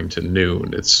 7 a.m. to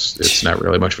noon, it's not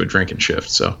really much of a drinking shift.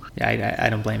 So yeah, I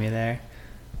don't blame you there.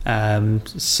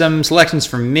 Some selections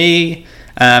from me.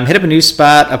 Hit up a new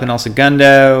spot up in El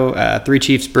Segundo, Three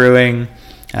Chiefs Brewing.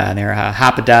 Their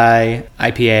Hapadai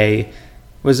IPA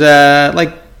was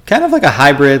kind of like a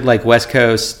hybrid, like West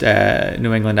Coast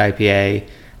New England IPA.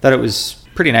 Thought it was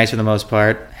pretty nice for the most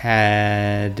part.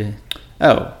 I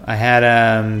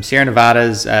had Sierra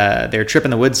Nevada's their Trip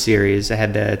in the Woods series. I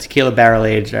had the Tequila Barrel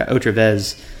Aged Otra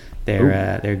Vez,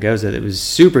 their Gose. That was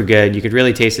super good. You could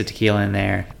really taste the tequila in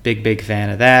there. Big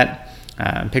fan of that.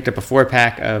 Picked up a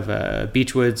 4-pack of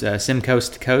Beechwood's Simcoe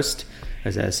to Coast. It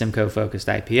was a Simcoe-focused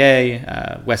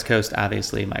IPA. West Coast,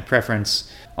 obviously, my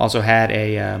preference. Also had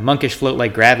a Monkish Float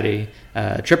Like Gravity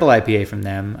triple IPA from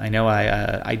them. I know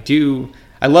I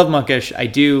love Monkish. I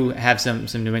do have some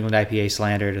New England IPA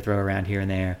slander to throw around here and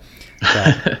there.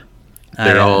 But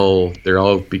they're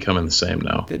all becoming the same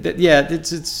now. New England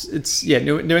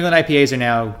IPAs are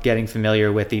now getting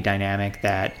familiar with the dynamic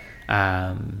that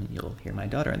you'll hear my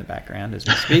daughter in the background as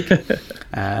we speak.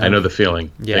 I know the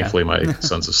feeling. Yeah. Thankfully, my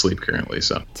son's asleep currently.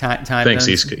 So time thanks,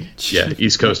 zones.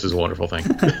 East Coast is a wonderful thing.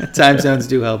 Time zones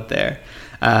do help there.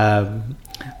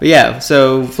 But yeah,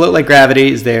 so Float Like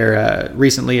Gravity is their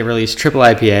recently released triple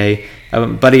IPA. A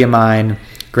buddy of mine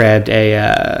grabbed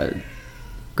a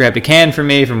can for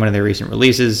me from one of their recent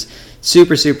releases.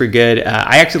 Super good.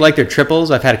 I actually like their triples.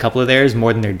 I've had a couple of theirs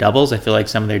more than their doubles. I feel like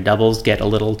some of their doubles get a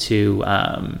little too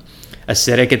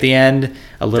acidic at the end,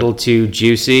 a little too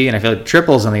juicy, and I feel like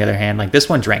triples, on the other hand, like this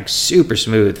one drank super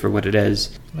smooth for what it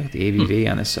is. Look at the ABV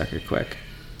on this sucker quick.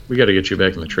 We got to get you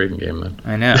back in the trading game then.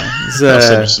 I know. I'll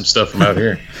send you some stuff from out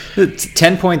here. It's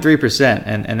 10.3%,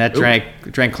 and that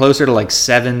drank closer to like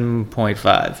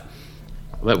 7.5.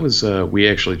 That was we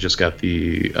actually just got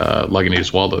the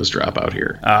Lagunitas Waldo's drop out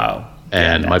here. Oh.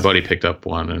 And my buddy picked up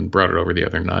one and brought it over the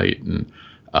other night. And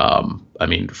I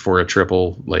mean, for a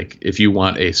triple, like if you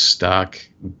want a stock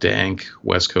dank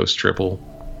West Coast triple,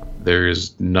 there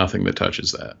is nothing that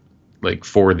touches that. Like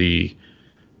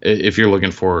if you're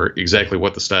looking for exactly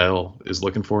what the style is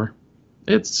looking for,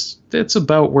 it's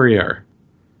about where you are.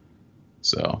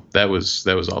 So that was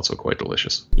also quite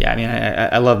delicious. Yeah, I mean,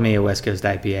 I love me a West Coast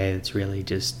IPA. It's really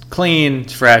just clean,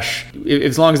 it's fresh.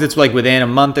 As long as it's like within a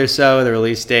month or so, the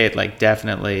release date, like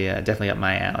definitely up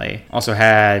my alley. Also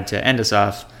had, to end us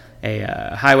off,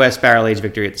 a High West Barrel Aged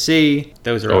Victory at Sea.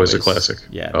 Those are always a classic.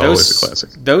 Yeah, always a classic.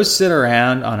 Those sit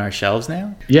around on our shelves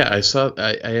now. Yeah, I saw.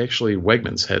 I actually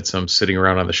Wegmans had some sitting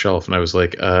around on the shelf, and I was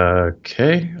like,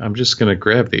 okay, I'm just gonna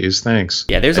grab these. Thanks.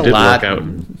 Yeah, there's a lot. I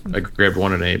grabbed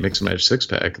one in a mix and match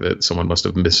 6-pack that someone must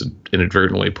have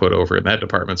inadvertently put over in that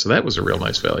department. So that was a real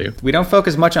nice value. We don't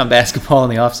focus much on basketball in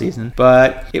the off season,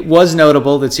 but it was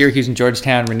notable that Syracuse and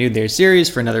Georgetown renewed their series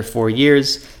for another 4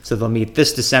 years. So they'll meet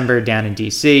this December down in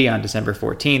DC on December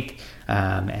 14th.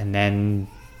 And then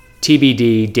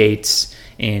TBD dates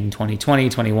in 2020,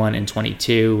 21, and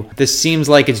 22. This seems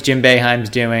like it's Jim Boeheim's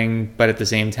doing, but at the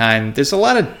same time, there's a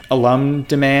lot of alum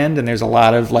demand and there's a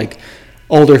lot of like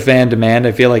older fan demand.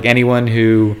 I feel like anyone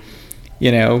who,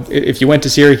 if you went to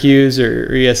Syracuse or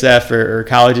ESF or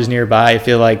colleges nearby, I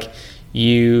feel like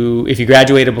if you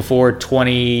graduated before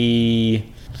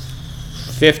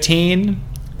 2015,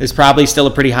 there's probably still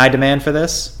a pretty high demand for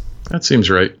this. That seems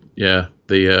right. Yeah.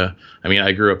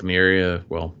 I grew up in the area,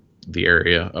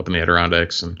 up in the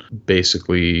Adirondacks, and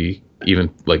basically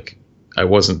even like I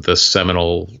wasn't the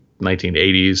seminal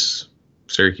 1980s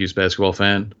Syracuse basketball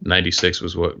fan. 96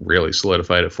 was what really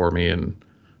solidified it for me, and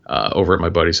over at my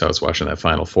buddy's house watching that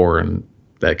Final Four, and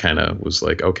that kind of was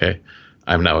like, okay,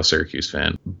 I'm now a Syracuse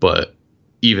fan. But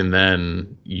even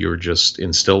then, you're just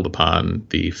instilled upon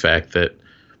the fact that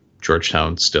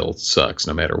Georgetown still sucks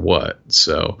no matter what.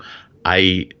 So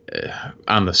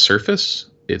on the surface,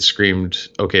 it screamed,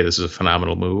 okay, this is a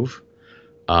phenomenal move.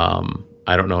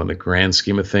 I don't know in the grand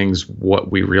scheme of things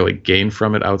what we really gained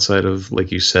from it outside of,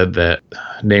 like you said, that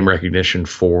name recognition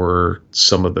for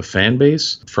some of the fan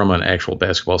base. From an actual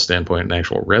basketball standpoint, an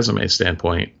actual resume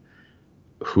standpoint,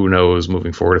 who knows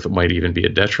moving forward if it might even be a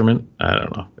detriment. I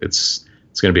don't know. It's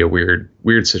going to be a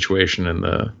weird situation, and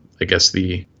I guess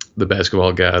the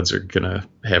basketball gods are going to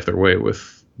have their way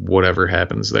with whatever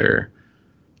happens there.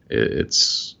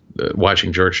 It's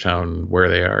watching Georgetown where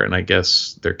they are, and I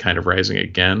guess they're kind of rising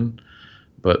again,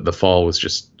 but the fall was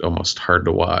just almost hard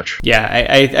to watch. Yeah,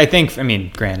 I think,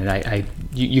 granted,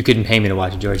 you couldn't pay me to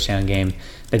watch a Georgetown game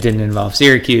that didn't involve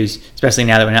Syracuse, especially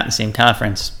now that we're not in the same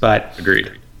conference. But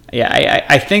agreed. Yeah,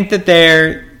 I think that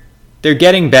they're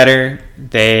getting better.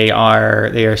 They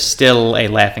are still a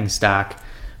laughing stock,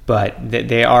 but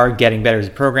they are getting better as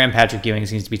a program. Patrick Ewing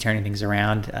seems to be turning things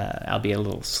around, albeit a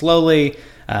little slowly.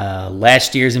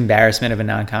 Last year's embarrassment of a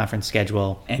non-conference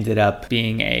schedule ended up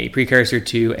being a precursor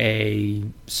to a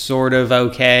sort of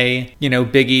okay,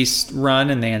 Big East run,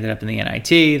 and they ended up in the NIT.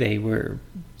 They were,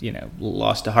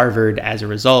 lost to Harvard as a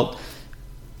result,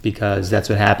 because that's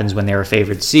what happens when they're a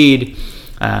favored seed.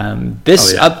 And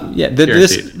that'll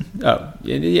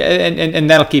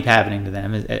keep happening to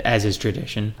them as is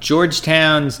tradition.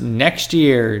 Georgetown's next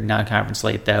year non-conference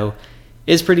slate, though,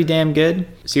 is pretty damn good.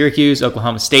 Syracuse,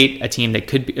 Oklahoma State, a team that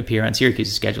could appear on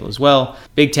Syracuse's schedule as well.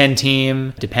 Big Ten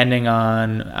team, depending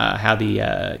on how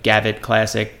the Gavitt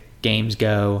Classic games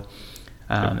go.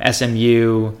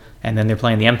 SMU, and then they're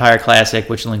playing the Empire Classic,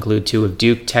 which will include two of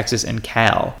Duke, Texas, and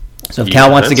Cal. So if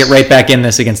Cal wants to get right back in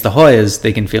this against the Hoyas,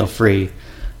 they can feel free.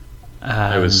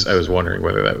 I was wondering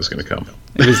whether that was going to come.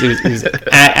 It was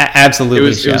absolutely. It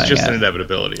was just an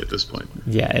inevitability at this point.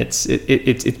 Yeah, it's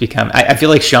become. I feel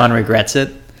like Sean regrets it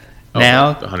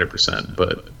now. 100%,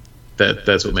 but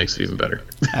that's what makes it even better.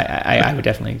 I would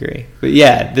definitely agree. But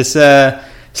yeah, this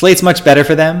slate's much better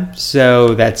for them,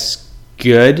 so that's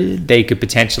good. They could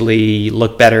potentially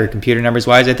look better computer numbers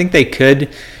wise. I think they could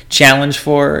challenge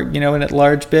for an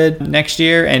at-large bid next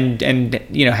year, and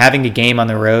having a game on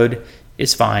the road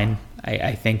is fine.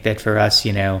 I think that for us,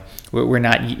 we're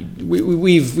not.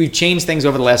 We've changed things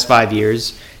over the last 5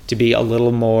 years to be a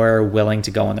little more willing to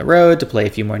go on the road, to play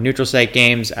a few more neutral site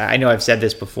games. I know I've said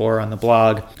this before on the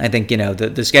blog. I think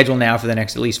the schedule now for the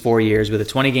next at least 4 years with a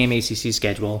 20-game ACC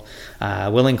schedule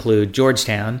will include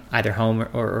Georgetown, either home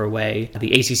or away.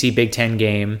 The ACC Big Ten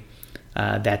game.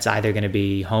 That's either going to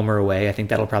be home or away. I think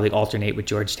that'll probably alternate with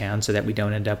Georgetown so that we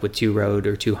don't end up with 2 road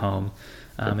or 2 home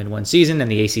in one season.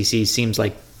 And the ACC seems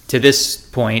like, to this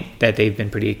point, that they've been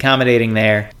pretty accommodating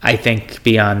there. I think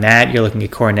beyond that, you're looking at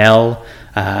Cornell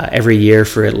every year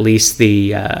for at least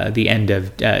the end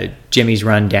of Jimmy's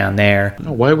run down there.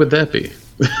 Oh, why would that be?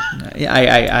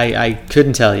 I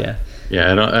couldn't tell you.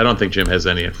 Yeah, I don't think Jim has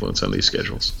any influence on these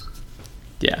schedules.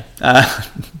 Yeah,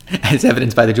 as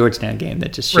evidenced by the Georgetown game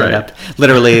that just showed up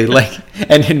literally,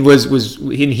 and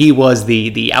he was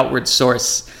the outward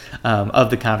source of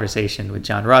the conversation with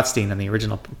John Rothstein on the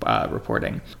original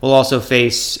reporting. We'll also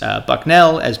face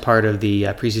Bucknell as part of the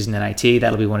preseason NIT.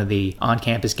 That'll be one of the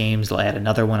on-campus games. They'll add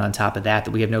another one on top of that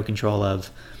we have no control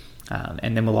of.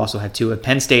 And then we'll also have 2 of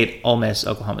Penn State, Ole Miss,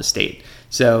 Oklahoma State.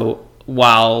 So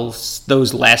while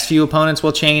those last few opponents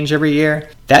will change every year,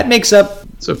 that makes up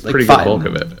it's a pretty good bulk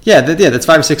of it. Yeah, that's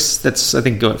 5 or 6. That's, I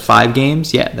think, 5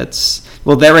 games. Yeah, that's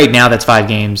right now that's 5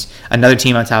 games. Another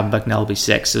team on top of Bucknell will be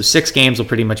 6. So 6 games will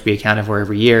pretty much be accounted for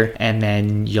every year, and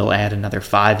then you'll add another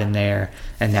 5 in there,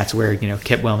 and that's where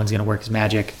Kip Wellman's going to work his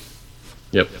magic.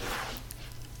 Yep.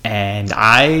 And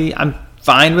I'm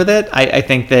fine with it. I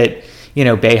think that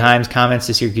Boeheim's comments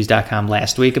to Syracuse.com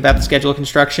last week about the schedule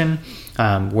construction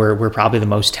were probably the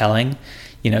most telling.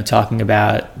 talking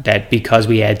about that because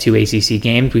we had 2 ACC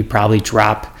games, we probably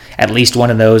drop at least one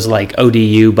of those like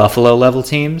ODU Buffalo level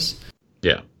teams.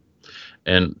 Yeah.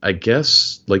 And I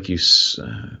guess like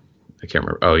I can't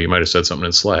remember. Oh, you might have said something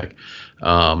in Slack.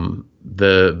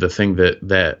 The thing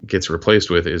that gets replaced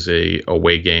with is a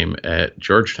away game at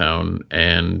Georgetown,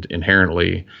 and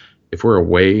inherently, if we're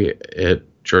away at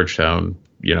Georgetown,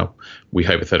 we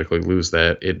hypothetically lose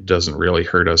that. It doesn't really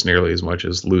hurt us nearly as much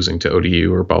as losing to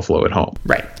ODU or Buffalo at home.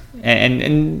 Right.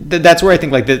 And that's where I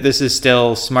think like this is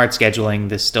still smart scheduling.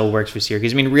 This still works for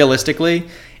Syracuse. I mean, realistically,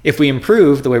 if we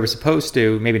improve the way we're supposed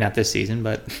to, maybe not this season,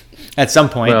 but at some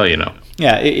point, well,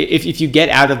 yeah, if you get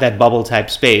out of that bubble type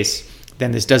space,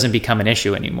 then this doesn't become an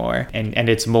issue anymore. And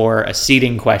it's more a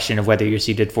seeding question of whether you're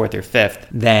seeded 4th or 5th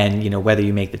than, whether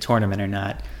you make the tournament or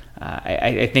not.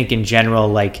 I think in general,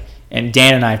 like, and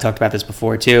Dan and I have talked about this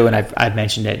before too, and I've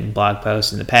mentioned it in blog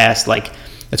posts in the past, like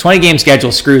the 20-game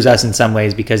schedule screws us in some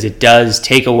ways because it does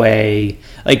take away,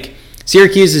 like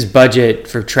Syracuse's budget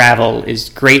for travel is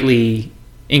greatly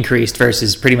increased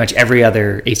versus pretty much every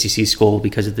other ACC school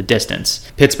because of the distance.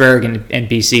 Pittsburgh and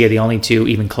BC are the only two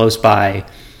even close by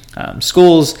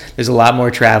schools. There's a lot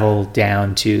more travel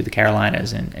down to the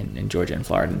Carolinas and Georgia and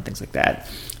Florida and things like that.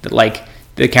 But like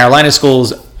the Carolina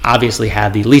schools obviously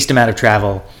have the least amount of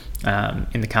travel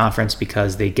in the conference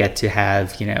because they get to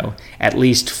have, at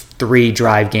least 3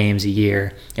 drive games a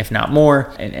year, if not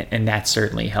more, and that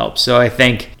certainly helps. So I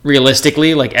think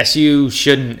realistically, like SU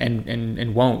shouldn't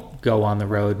and won't go on the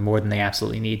road more than they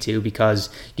absolutely need to because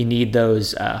you need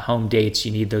those home dates,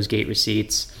 you need those gate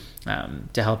receipts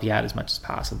to help you out as much as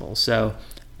possible. So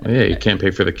yeah, you can't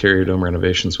pay for the Carrier Dome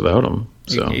renovations without them.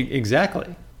 So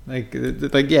exactly. Like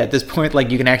yeah, at this point, like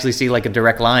you can actually see like a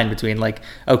direct line between like,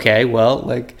 okay, well,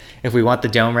 like if we want the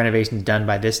dome renovations done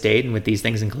by this date and with these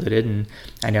things included, and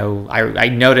I know I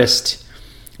noticed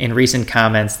in recent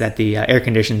comments that the air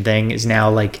conditioned thing is now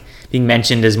like being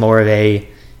mentioned as more of a,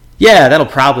 yeah, that'll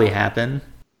probably happen.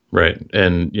 Right,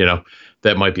 and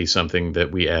that might be something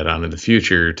that we add on in the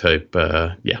future type.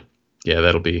 Yeah,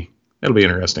 that'll be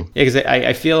interesting. Yeah, because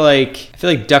I feel like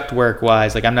ductwork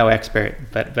wise, like I'm no expert,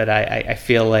 but I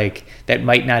feel like that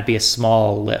might not be a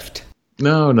small lift.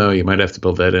 No, you might have to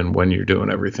build that in when you're doing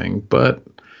everything, but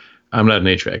I'm not an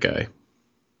HVAC guy.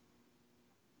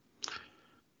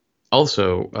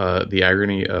 Also, the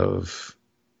irony of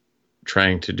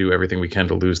trying to do everything we can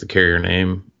to lose the Carrier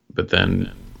name, but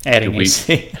then adding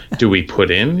AC. Do we put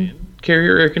in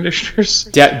Carrier air conditioners?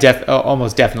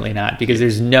 Almost definitely not, because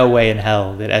there's no way in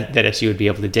hell that SU would be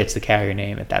able to ditch the Carrier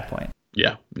name at that point.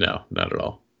 Yeah, no, not at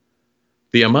all.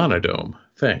 The Amana Dome,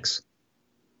 thanks.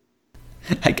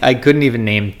 I couldn't even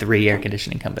name 3 air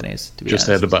conditioning companies, to be honest.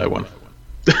 Just had to buy one.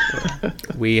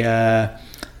 We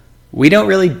don't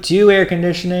really do air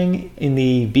conditioning in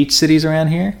the beach cities around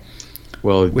here.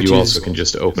 Well, you also can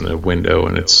just open a window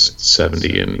and it's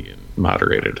 70 and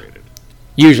moderated.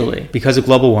 Usually, because of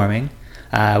global warming.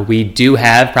 We do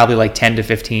have probably like 10 to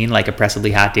 15 like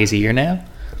oppressively hot days a year now.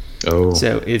 Oh.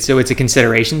 So it's a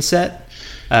consideration set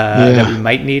that we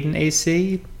might need an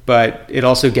AC, but it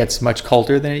also gets much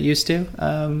colder than it used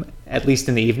to, at least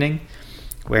in the evening,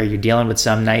 where you're dealing with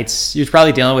some nights. You're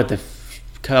probably dealing with a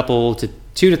couple to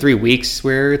 2 to 3 weeks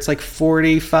where it's like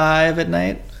 45 at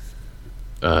night.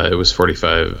 It was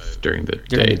 45 during the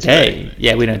day. Today.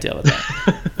 Yeah, we don't deal with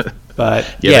that.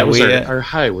 But yeah, our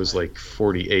high was like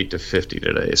 48 to 50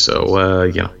 today.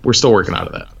 So we're still working out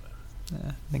of that.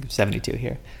 I think I'm 72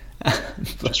 here.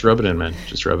 Just rub it in, man.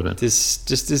 Just rub it in.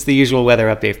 Just the usual weather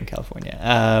update from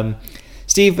California.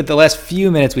 Steve, with the last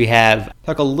few minutes we have,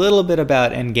 talk a little bit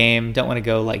about Endgame. Don't want to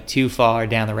go like too far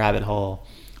down the rabbit hole.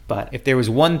 But if there was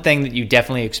one thing that you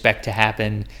definitely expect to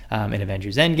happen in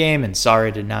Avengers Endgame, and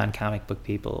sorry to non-comic book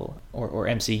people or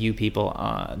MCU people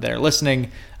that are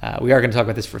listening, we are going to talk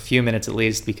about this for a few minutes at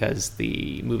least because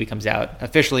the movie comes out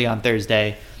officially on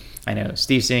Thursday. I know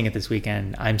Steve's seeing it this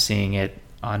weekend. I'm seeing it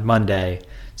on Monday.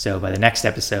 So by the next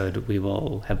episode, we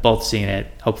will have both seen it.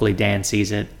 Hopefully Dan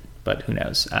sees it, but who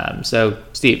knows? So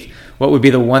Steve, what would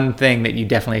be the one thing that you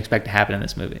definitely expect to happen in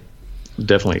this movie?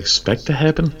 Definitely expect to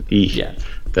happen? Yeah.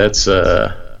 That's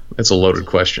a loaded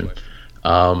question.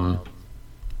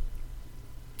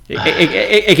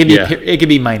 It could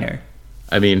be minor.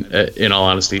 I mean, in all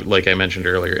honesty, like I mentioned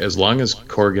earlier, as long as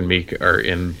Korg and Meek are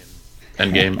in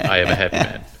Endgame, I have a happy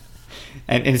man.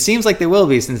 And it seems like they will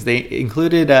be, since they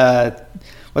included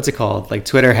what's it called, like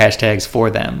Twitter hashtags for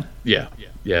them. Yeah.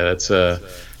 That's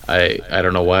I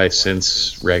don't know why,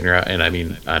 since Ragnarok, and I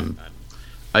mean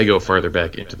I go farther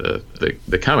back into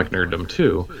the comic nerddom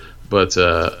too, but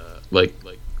like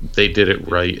they did it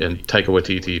right, and Taika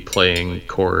Waititi playing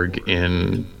Korg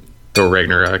in Thor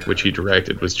Ragnarok, which he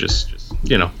directed, was just,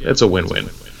 it's a win-win.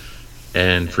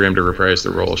 And for him to reprise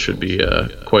the role should be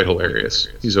quite hilarious.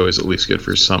 He's always at least good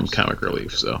for some comic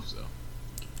relief. So,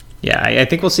 yeah, I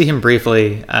think we'll see him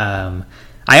briefly.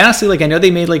 I honestly, I know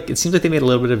they made, it seems like they made a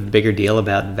little bit of a bigger deal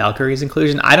about Valkyrie's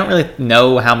inclusion. I don't really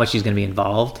know how much he's going to be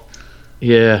involved.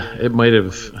 Yeah, it might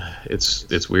have.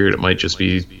 It's weird. It might just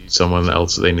be someone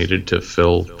else they needed to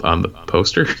fill on the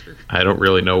poster. I don't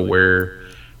really know where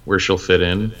she'll fit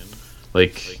in.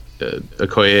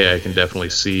 Okoye, I can definitely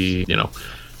see,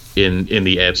 in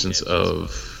the absence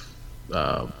of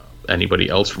anybody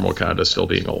else from Wakanda still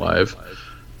being alive.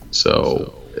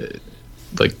 So,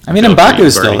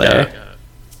 M'Baku's still there.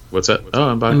 What's that?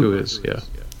 Oh, M'Baku is, yeah.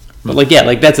 But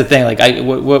that's the thing.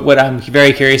 What I'm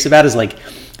very curious about is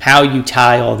how you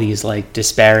tie all these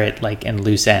disparate and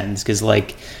loose ends, because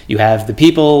you have the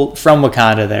people from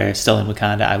Wakanda that are still in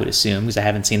Wakanda, I would assume, because I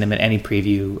haven't seen them in any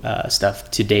preview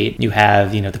stuff to date. You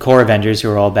have the core Avengers who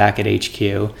are all back at HQ.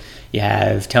 You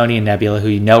have Tony and Nebula,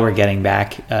 who are getting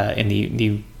back in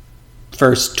the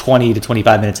first 20 to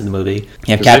 25 minutes of the movie.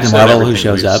 You have Captain Marvel, who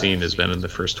shows up. Everything we've seen has been in the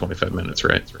first 25 minutes,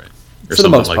 right? Or for the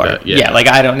most part, that. Yeah.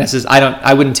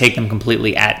 I wouldn't take them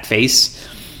completely at face,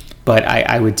 but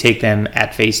I would take them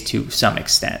at face to some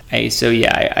extent. I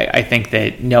think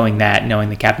that knowing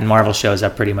that Captain Marvel shows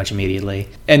up pretty much immediately,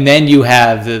 and then you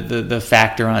have the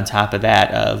factor on top of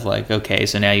that of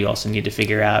so now you also need to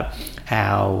figure out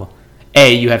how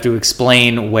you have to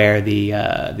explain where the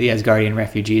Asgardian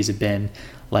refugees have been,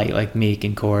 like Meek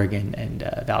and Korg and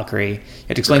Valkyrie. You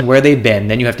have to explain where they've been.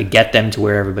 Then you have to get them to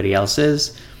where everybody else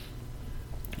is.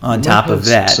 On top of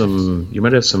that, you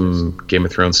might have some Game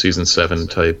of Thrones season 7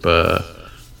 type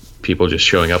people just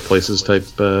showing up places type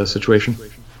situation.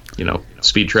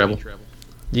 Speed travel.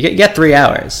 You get 3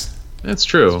 hours. That's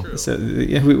true. So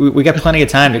we got plenty of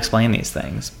time to explain these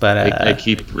things, but I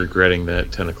keep regretting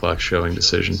that 10 o'clock showing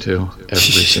decision too every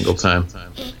single time.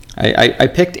 I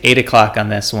picked 8 o'clock on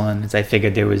this one as I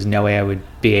figured there was no way I would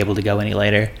be able to go any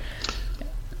later.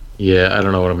 Yeah, I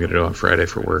don't know what I'm going to do on Friday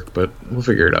for work, but we'll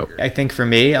figure it out. I think for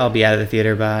me, I'll be out of the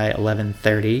theater by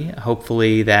 11:30.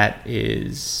 Hopefully that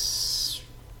is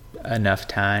enough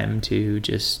time to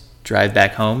just drive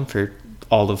back home for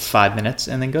all of 5 minutes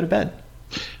and then go to bed.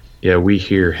 Yeah, we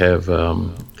here have,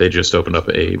 they just opened up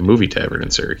a movie tavern in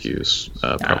Syracuse,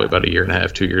 probably about 1.5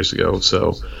 years, 2 years ago.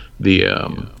 So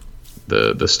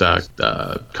the stock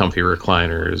comfy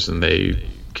recliners, and they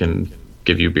can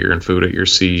give you beer and food at your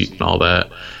seat and all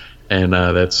that. And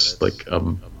that's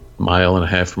 1.5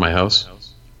 miles from my house.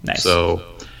 Nice. So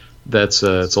it's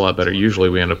a lot better. Usually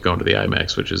we end up going to the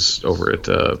IMAX, which is over at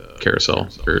Carousel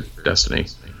or Destiny,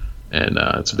 and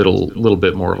it's a little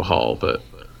bit more of a haul, but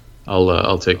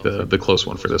I'll take the close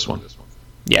one for this one.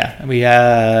 Yeah, we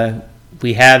have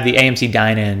the AMC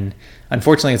Dine-In.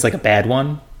 Unfortunately, it's a bad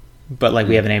one, but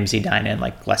we have an AMC Dine-In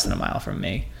less than a mile from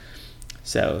me,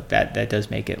 so that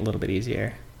does make it a little bit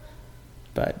easier.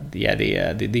 But yeah,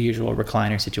 the usual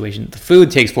recliner situation. The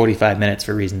food takes 45 minutes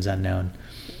for reasons unknown.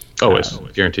 Always,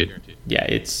 guaranteed. Yeah,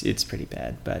 it's pretty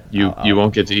bad. But you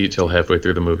won't get to eat till halfway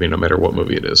through the movie, no matter what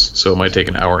movie it is. So it might take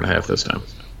 1.5 hours this time.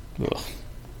 Ugh.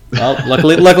 Well,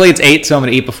 luckily it's 8, so I'm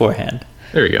going to eat beforehand.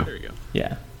 There you go.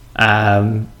 Yeah.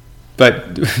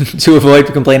 But to avoid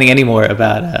complaining anymore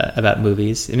about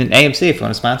movies, AMC, if you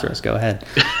want to sponsor us, go ahead.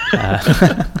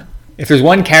 If there's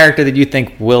one character that you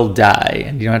think will die,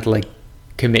 and you don't have to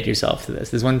commit yourself to this,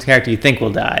 there's one character you think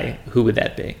will die, who would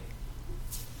that be?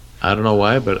 I don't know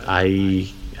why, but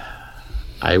I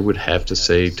would have to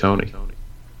say Tony.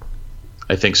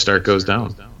 I think Stark goes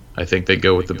down. I think they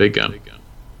go with the big gun.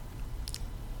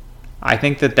 I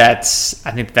think that's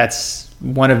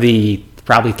one of the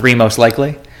probably 3 most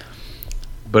likely.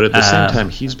 But at the same time,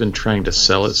 he's been trying to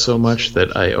sell it so much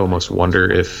that I almost wonder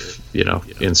if,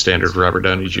 in standard Robert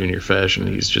Downey Jr. fashion,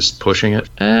 he's just pushing it.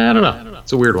 I don't know.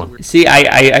 It's a weird one. See,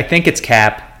 I think it's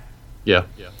Cap. Yeah.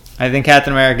 I think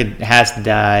Captain America has to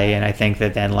die, and I think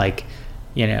that then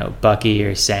Bucky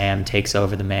or Sam takes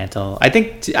over the mantle. I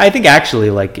think actually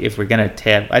if we're gonna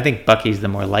have, I think Bucky's the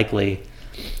more likely,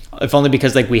 if only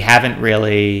because we haven't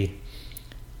really,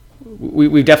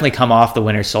 we've definitely come off the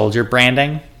Winter Soldier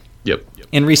branding. Yep.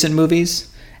 In recent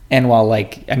movies, and while I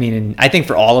think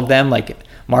for all of them,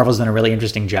 Marvel's done a really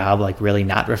interesting job, really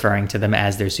not referring to them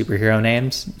as their superhero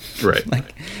names, right?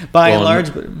 By and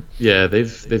large, but yeah,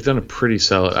 they've done a pretty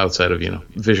solid outside of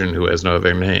Vision, who has no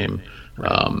other name,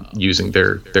 using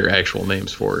their actual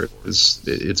names for it.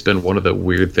 It's been one of the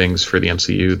weird things for the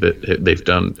MCU that they've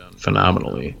done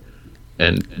phenomenally,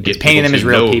 and get painting them as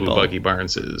real people. Who Bucky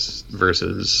Barnes is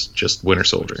versus just Winter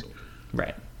Soldier,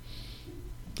 right?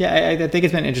 Yeah, I think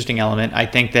it's been an interesting element. I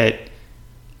think that,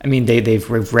 I mean,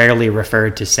 they've rarely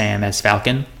referred to Sam as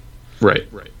Falcon. Right.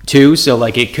 Too, so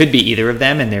like it could be either of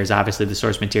them, and there's obviously the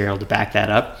source material to back that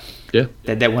up. Yeah.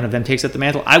 That one of them takes up the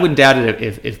mantle. I wouldn't doubt it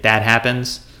if that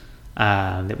happens,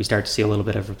 that we start to see a little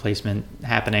bit of replacement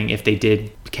happening. If they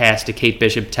did cast a Kate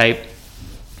Bishop type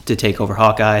to take over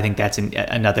Hawkeye, I think that's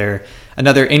another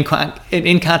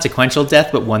inconsequential death,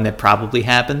 but one that probably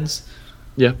happens.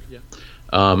 Yeah.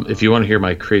 If you want to hear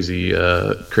my crazy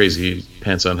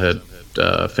pants on head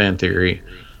fan theory,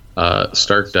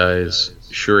 Stark dies.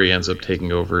 Shuri ends up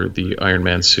taking over the Iron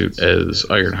Man suit as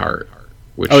Ironheart.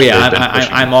 Which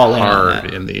I'm all in on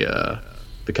that. In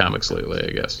the comics lately,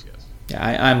 I guess. Yeah,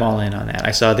 I'm all in on that.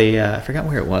 I saw I forgot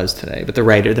where it was today, but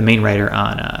the main writer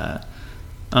on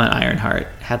Ironheart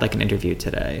had like an interview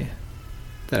today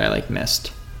that I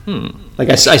missed. Like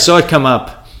I saw it come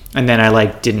up, and then I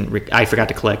I forgot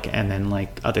to click, and then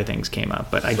other things came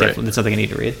up. But definitely it's something I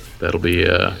need to read. That'll be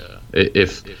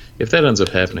if that ends up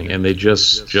happening, and they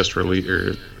just released,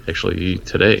 or actually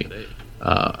today,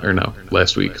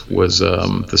 last week was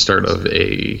the start of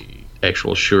a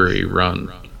actual Shuri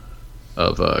run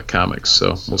of comics.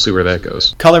 So we'll see where that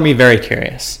goes. Color me very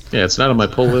curious. Yeah, it's not on my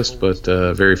pull list, but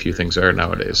very few things are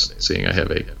nowadays, seeing I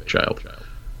have a child.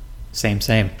 Same.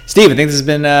 Steve, I think this has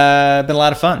been a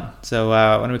lot of fun. So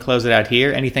why don't we close it out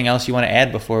here? Anything else you want to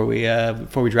add before we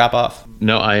drop off?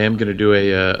 No, I am going to do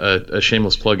a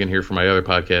shameless plug in here for my other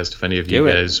podcast. If any of you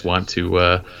guys want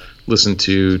to listen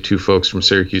to two folks from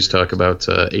Syracuse talk about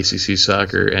ACC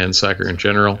soccer and soccer in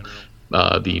general,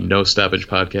 the No Stoppage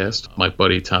podcast. My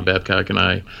buddy Tom Babcock and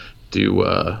I do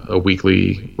a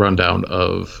weekly rundown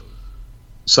of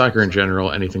soccer in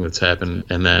general, anything that's happened,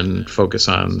 and then focus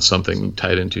on something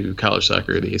tied into college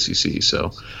soccer or the ACC.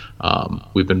 So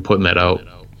we've been putting that out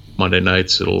Monday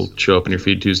nights. It'll show up in your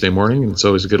feed Tuesday morning, and it's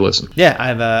always a good listen. Yeah,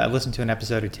 I've listened to an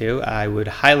episode or two. I would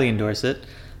highly endorse it.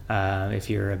 If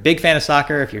you're a big fan of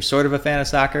soccer, if you're sort of a fan of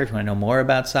soccer, if you want to know more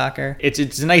about soccer, it's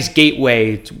a nice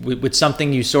gateway with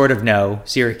something you sort of know,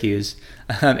 Syracuse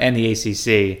and the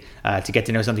ACC, to get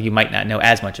to know something you might not know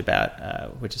as much about,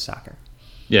 which is soccer.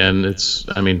 Yeah,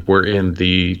 and we're in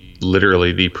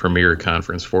literally the premier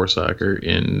conference for soccer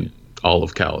in all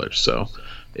of college. So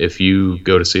if you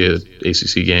go to see an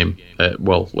ACC game,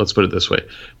 let's put it this way.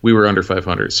 We were under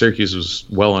 500. Syracuse was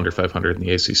well under 500 in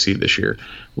the ACC this year.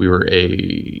 We were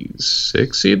a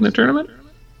 6 seed in the tournament.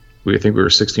 I think we were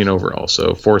 16 overall,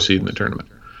 so 4 seed in the tournament.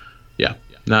 Yeah,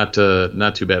 not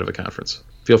too bad of a conference.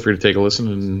 Feel free to take a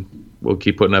listen, and we'll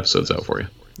keep putting episodes out for you.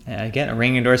 Again, a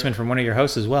ringing endorsement from one of your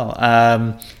hosts as well.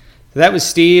 So that was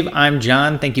Steve. I'm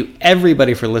John. Thank you,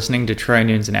 everybody, for listening to Troy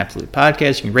Nunes and Absolute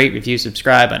Podcast. You can rate, review,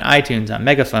 subscribe on iTunes, on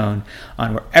Megaphone,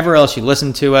 on wherever else you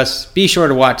listen to us. Be sure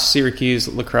to watch Syracuse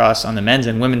lacrosse on the men's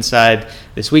and women's side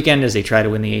this weekend as they try to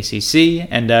win the ACC,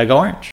 and go Orange.